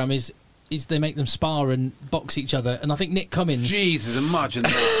SAS programme is they make them spar and box each other, and I think Nick Cummins... Jesus, imagine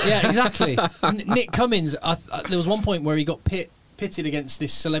that. Yeah, exactly. Nick Cummins, there was one point where he got pitted against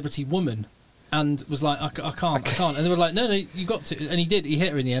this celebrity woman and was like, I can't. And they were like, no, you got to. And he did. He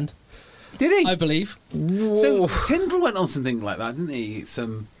hit her in the end. Did he? I believe. So Tyndall went on something like that, didn't he?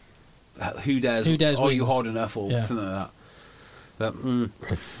 Some Who Dares Are Wins. You Hard Enough or something like that. But,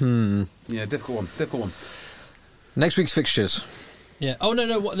 yeah, difficult one. Next week's fixtures. Yeah. Oh,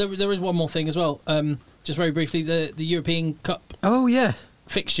 no. There is one more thing as well. Just very briefly, the European Cup. Oh, yeah.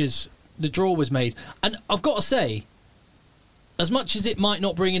 Fixtures. The draw was made. And I've got to say, as much as it might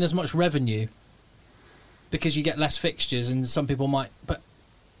not bring in as much revenue, because you get less fixtures and some people might... But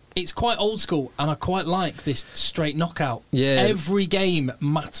it's quite old school, and I quite like this straight knockout. Yeah. Every game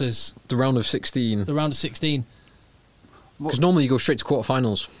matters. The round of 16. Because normally you go straight to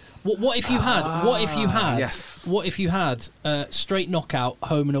quarterfinals. What if you had? Yes. What if you had straight knockout,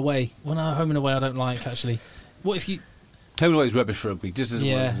 home and away? Well, no, home and away I don't like, actually. What if you... Home and away is rubbish for rugby, just as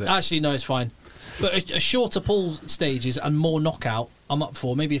well as it. Actually, no, it's fine. But a shorter pool stages and more knockout, I'm up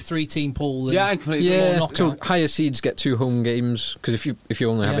for. Maybe a 3-team pool. And I completely. More knockout. So higher seeds get 2 home games, because if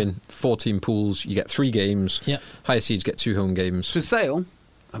you're only having 14 pools, you get 3 games. Yeah. Higher seeds get 2 home games. So Sale,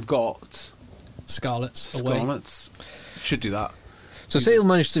 I've got Scarlets away. Should do that. So Sale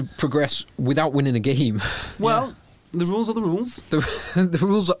managed to progress without winning a game. Well, the rules are the rules.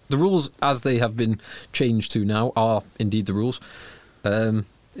 The rules as they have been changed to now are indeed the rules.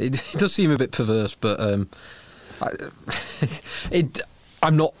 It does seem a bit perverse, but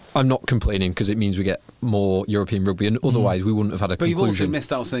I'm not complaining, because it means we get more European rugby, and otherwise we wouldn't have had a conclusion. But you've also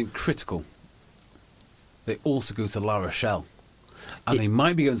missed out something critical. They also go to La Rochelle, and they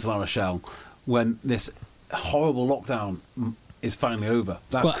might be going to La Rochelle when this horrible lockdown is finally over.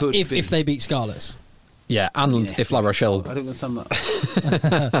 That could be if they beat Scarlets. Yeah, and if La Rochelle... I don't understand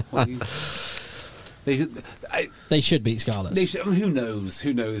that. They should beat Scarlets. Who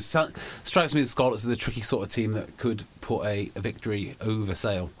knows? Strikes me as Scarlets are the tricky sort of team that could put a victory over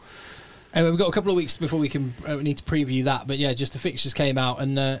Sale. Anyway, we've got a couple of weeks before we need to preview that. But yeah, just the fixtures came out,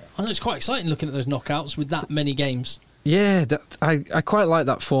 and I know it's quite exciting looking at those knockouts with that many games. Yeah, I quite like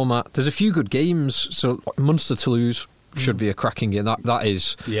that format. There's a few good games. So Munster-Toulouse should be a cracking game. That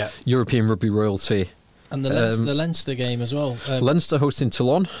is European rugby royalty. And the Leinster game as well. Leinster hosting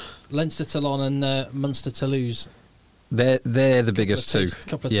Toulon. Leinster, Toulon, and Munster, Toulouse. They're the biggest two. A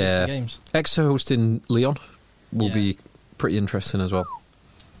couple of tasty games. Exeter hosting Lyon will be pretty interesting as well.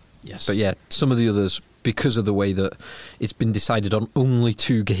 Yes. But yeah, some of the others, because of the way that it's been decided on only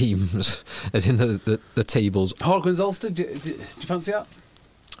 2 games, as in the tables. Harlequins Ulster, do you fancy that?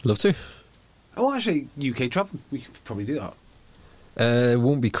 Love to. Oh, actually, UK travel. We could probably do that. It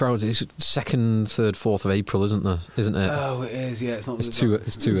won't be crowded. It's 2nd, 3rd, 4th of April, isn't it? Oh, it is. Yeah, it's not.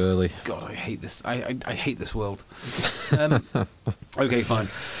 It's too early. God, I hate this. I hate this world. Okay, fine.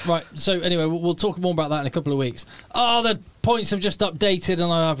 Right. So anyway, we'll talk more about that in a couple of weeks. Oh, the points have just updated,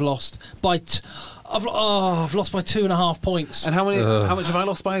 and I've lost by. I've lost by 2.5 points. And how much have I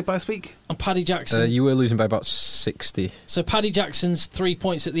lost by a week? And Paddy Jackson. You were losing by about 60. So Paddy Jackson's 3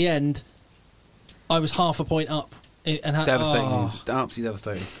 points at the end. I was half a point up. Devastating news. Absolutely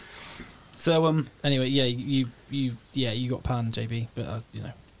devastating. So anyway, yeah, you got panned, JB, but you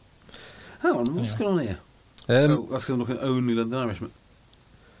know. Hang on, what's going on here? That's because I'm looking at only London Irish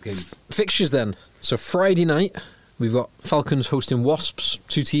games. Fixtures then. So Friday night, we've got Falcons hosting Wasps,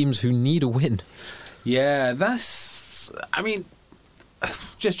 two teams who need a win. Yeah, I mean,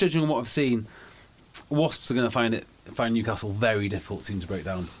 just judging on what I've seen, Wasps are going to find Newcastle very difficult team to break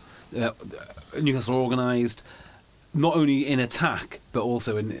down. Newcastle are organised, not only in attack but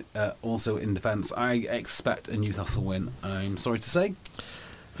also in defence. I expect a Newcastle win. I'm sorry to say.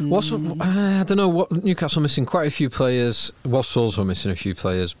 I don't know what Newcastle are missing quite a few players. Wasps also missing a few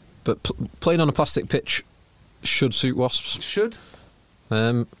players, but playing on a plastic pitch should suit Wasps. Should.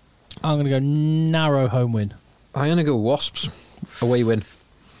 I'm going to go narrow home win. I'm going to go Wasps away win.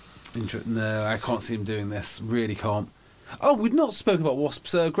 No, I can't see him doing this. Really can't. Oh, we've not spoken about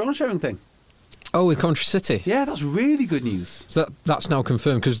Wasps' ground sharing thing. Oh, with Coventry City. Yeah, that's really good news. So that's now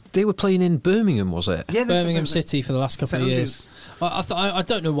confirmed because they were playing in Birmingham, was it? Yeah, Birmingham City for the last couple of years. I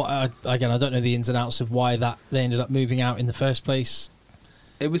don't know I don't know the ins and outs of why they ended up moving out in the first place.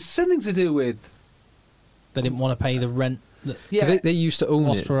 It was something to do with they didn't want to pay the rent. Yeah, they used to own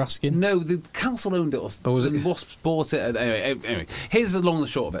Wasps it. were asking. No, the council owned it. Or was it? Wasps bought it. Anyway, here's the long and the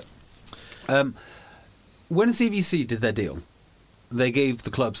short of it. When CVC did their deal, they gave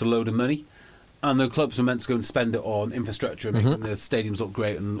the clubs a load of money, and the clubs were meant to go and spend it on infrastructure and making the stadiums look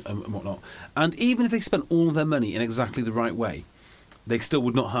great and whatnot. And even if they spent all of their money in exactly the right way, they still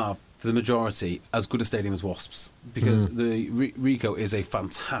would not have, for the majority, as good a stadium as Wasps, because the Rico is a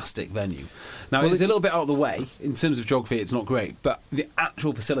fantastic venue. Now, it's a little bit out of the way in terms of geography. It's not great, but the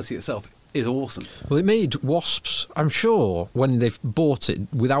actual facility itself is awesome. Well, it made Wasps, I'm sure, when they've bought it,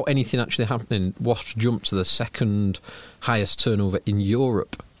 without anything actually happening, Wasps jumped to the second highest turnover in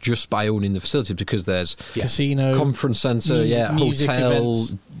Europe just by owning the facility, because there's casino, conference centre, music hotel,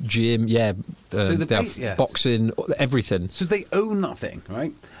 events. Gym, So they have boxing, everything. So they own that thing,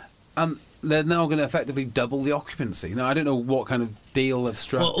 right? And they're now going to effectively double the occupancy. Now, I don't know what kind of deal they've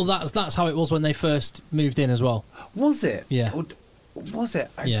struck. Well, that's how it was when they first moved in as well. Was it? Yeah. Was it?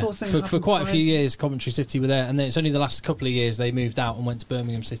 I thought for quite a few years, Coventry City were there, and then it's only the last couple of years they moved out and went to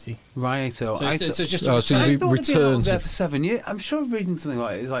Birmingham City. Right. So it's just. I thought they'd been out there for 7 years. I'm sure reading something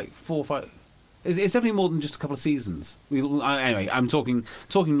like it is like 4 or 5. It's definitely more than just a couple of seasons. Anyway, I'm talking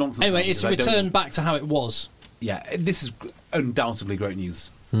nonsense. Anyway, it's returned back to how it was. Yeah, this is undoubtedly great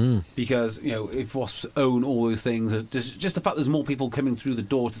news. Because, if Wasps own all those things, just the fact there's more people coming through the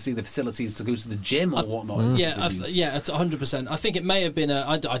door to see the facilities, to go to the gym or whatnot. Yeah, 100%. I think it may have been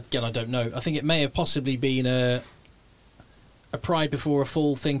I don't know. I think it may have possibly been a pride before a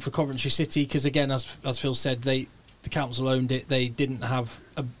fall thing for Coventry City, because again, as Phil said, the council owned it. They didn't have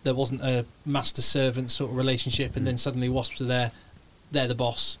there wasn't a master servant sort of relationship, and then suddenly Wasps are there. They're the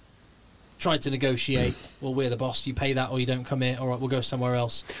boss. Tried to negotiate. Well, we're the boss. You pay that, or you don't come here. All right, we'll go somewhere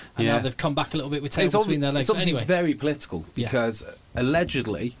else. And now they've come back a little bit with tail between their legs. It's obviously very political, because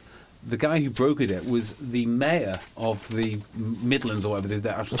allegedly the guy who brokered it was the mayor of the Midlands, or whatever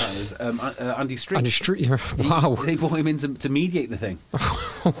the actual title is, Andy Street. Andy Street, wow. They brought him in to mediate the thing.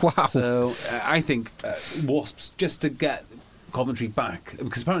 Wow. So I think Wasps, just to get Coventry back,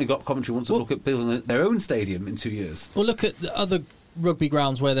 because apparently Coventry wants to look at building their own stadium in 2 years. Well, look at the other rugby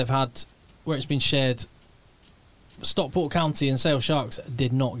grounds where it's been shared. Stockport County and Sale Sharks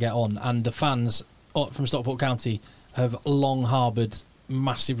did not get on, and the fans from Stockport County have long harboured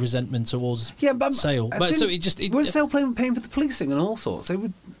massive resentment towards Sale. But so weren't Sale paying for the policing and all sorts? They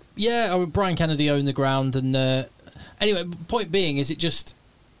would. Yeah, Brian Kennedy owned the ground, and anyway, point being is it just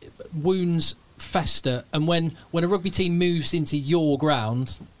wounds fester, and when a rugby team moves into your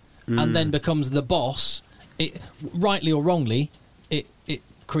ground and then becomes the boss, it rightly or wrongly, it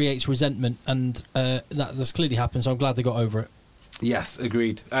creates resentment, and that's clearly happened. So I'm glad they got over it. Yes,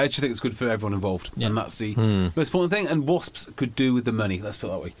 agreed. I actually think it's good for everyone involved, and that's the most important thing. And Wasps could do with the money. Let's put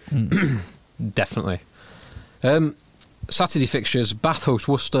it that way. Definitely. Saturday fixtures: Bath host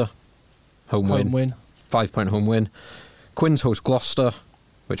Worcester, home win. 5-point home win. Quins host Gloucester,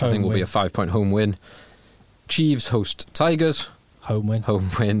 which I think will be a 5-point home win. Chiefs host Tigers, home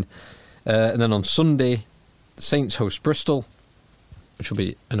win. And then on Sunday, Saints host Bristol, which will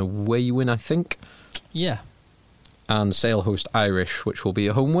be an away win, I think. Yeah. And Sale host Irish, which will be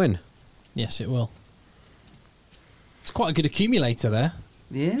a home win. Yes, it will. It's quite a good accumulator there.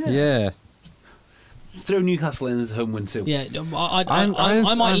 Yeah. Throw Newcastle in as a home win too. Yeah,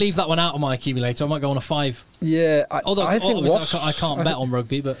 I might leave that one out of my accumulator. I might go on a 5. Yeah, I think Wasps, I can't bet on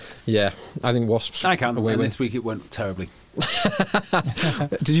rugby, but yeah, I think Wasps. I can. And this week it went terribly.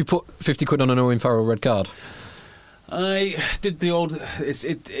 Did you put 50 quid on an Owen Farrell red card? I did the old.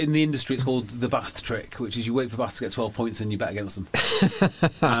 In the industry, it's called the Bath trick, which is you wait for Bath to get 12 points and you bet against them.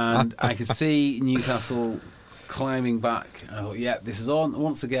 And I could see Newcastle climbing back. I thought, yeah, this is on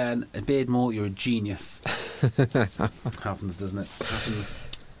once again. Beardmore, you're a genius. Happens, doesn't it? Happens.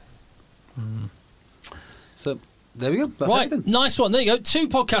 So there we go. That's right, everything. Nice one. There you go. 2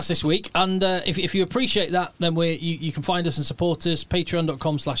 podcasts this week, and if you appreciate that, then you can find us and support us.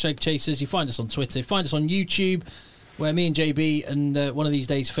 Patreon.com/eggchasers. You find us on Twitter. Find us on YouTube, where me and JB and one of these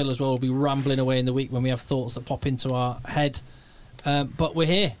days Phil as well will be rambling away in the week when we have thoughts that pop into our head. But we're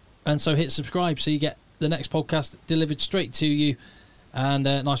here, and so hit subscribe so you get the next podcast delivered straight to you. And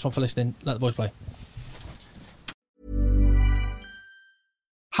nice one for listening. Let the boys play.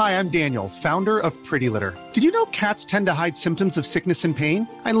 Hi, I'm Daniel, founder of Pretty Litter. Did you know cats tend to hide symptoms of sickness and pain?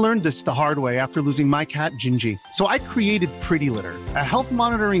 I learned this the hard way after losing my cat, Gingy. So I created Pretty Litter, a health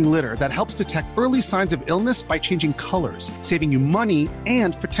monitoring litter that helps detect early signs of illness by changing colors, saving you money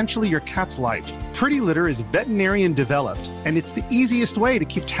and potentially your cat's life. Pretty Litter is veterinarian developed, and it's the easiest way to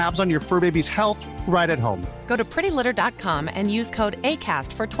keep tabs on your fur baby's health right at home. Go to prettylitter.com and use code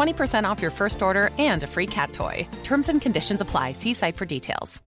ACAST for 20% off your first order and a free cat toy. Terms and conditions apply. See site for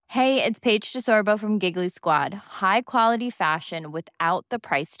details. Hey, it's Paige DeSorbo from Giggly Squad. High quality fashion without the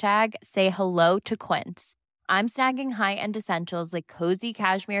price tag. Say hello to Quince. I'm snagging high-end essentials like cozy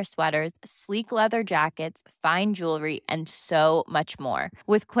cashmere sweaters, sleek leather jackets, fine jewelry, and so much more.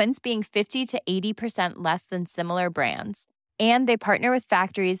 With Quince being 50 to 80% less than similar brands. And they partner with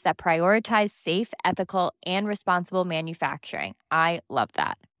factories that prioritize safe, ethical, and responsible manufacturing. I love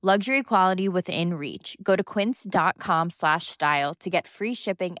that. Luxury quality within reach. Go to quince.com/style to get free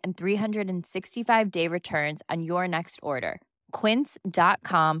shipping and 365-day returns on your next order.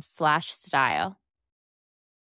 Quince.com/style.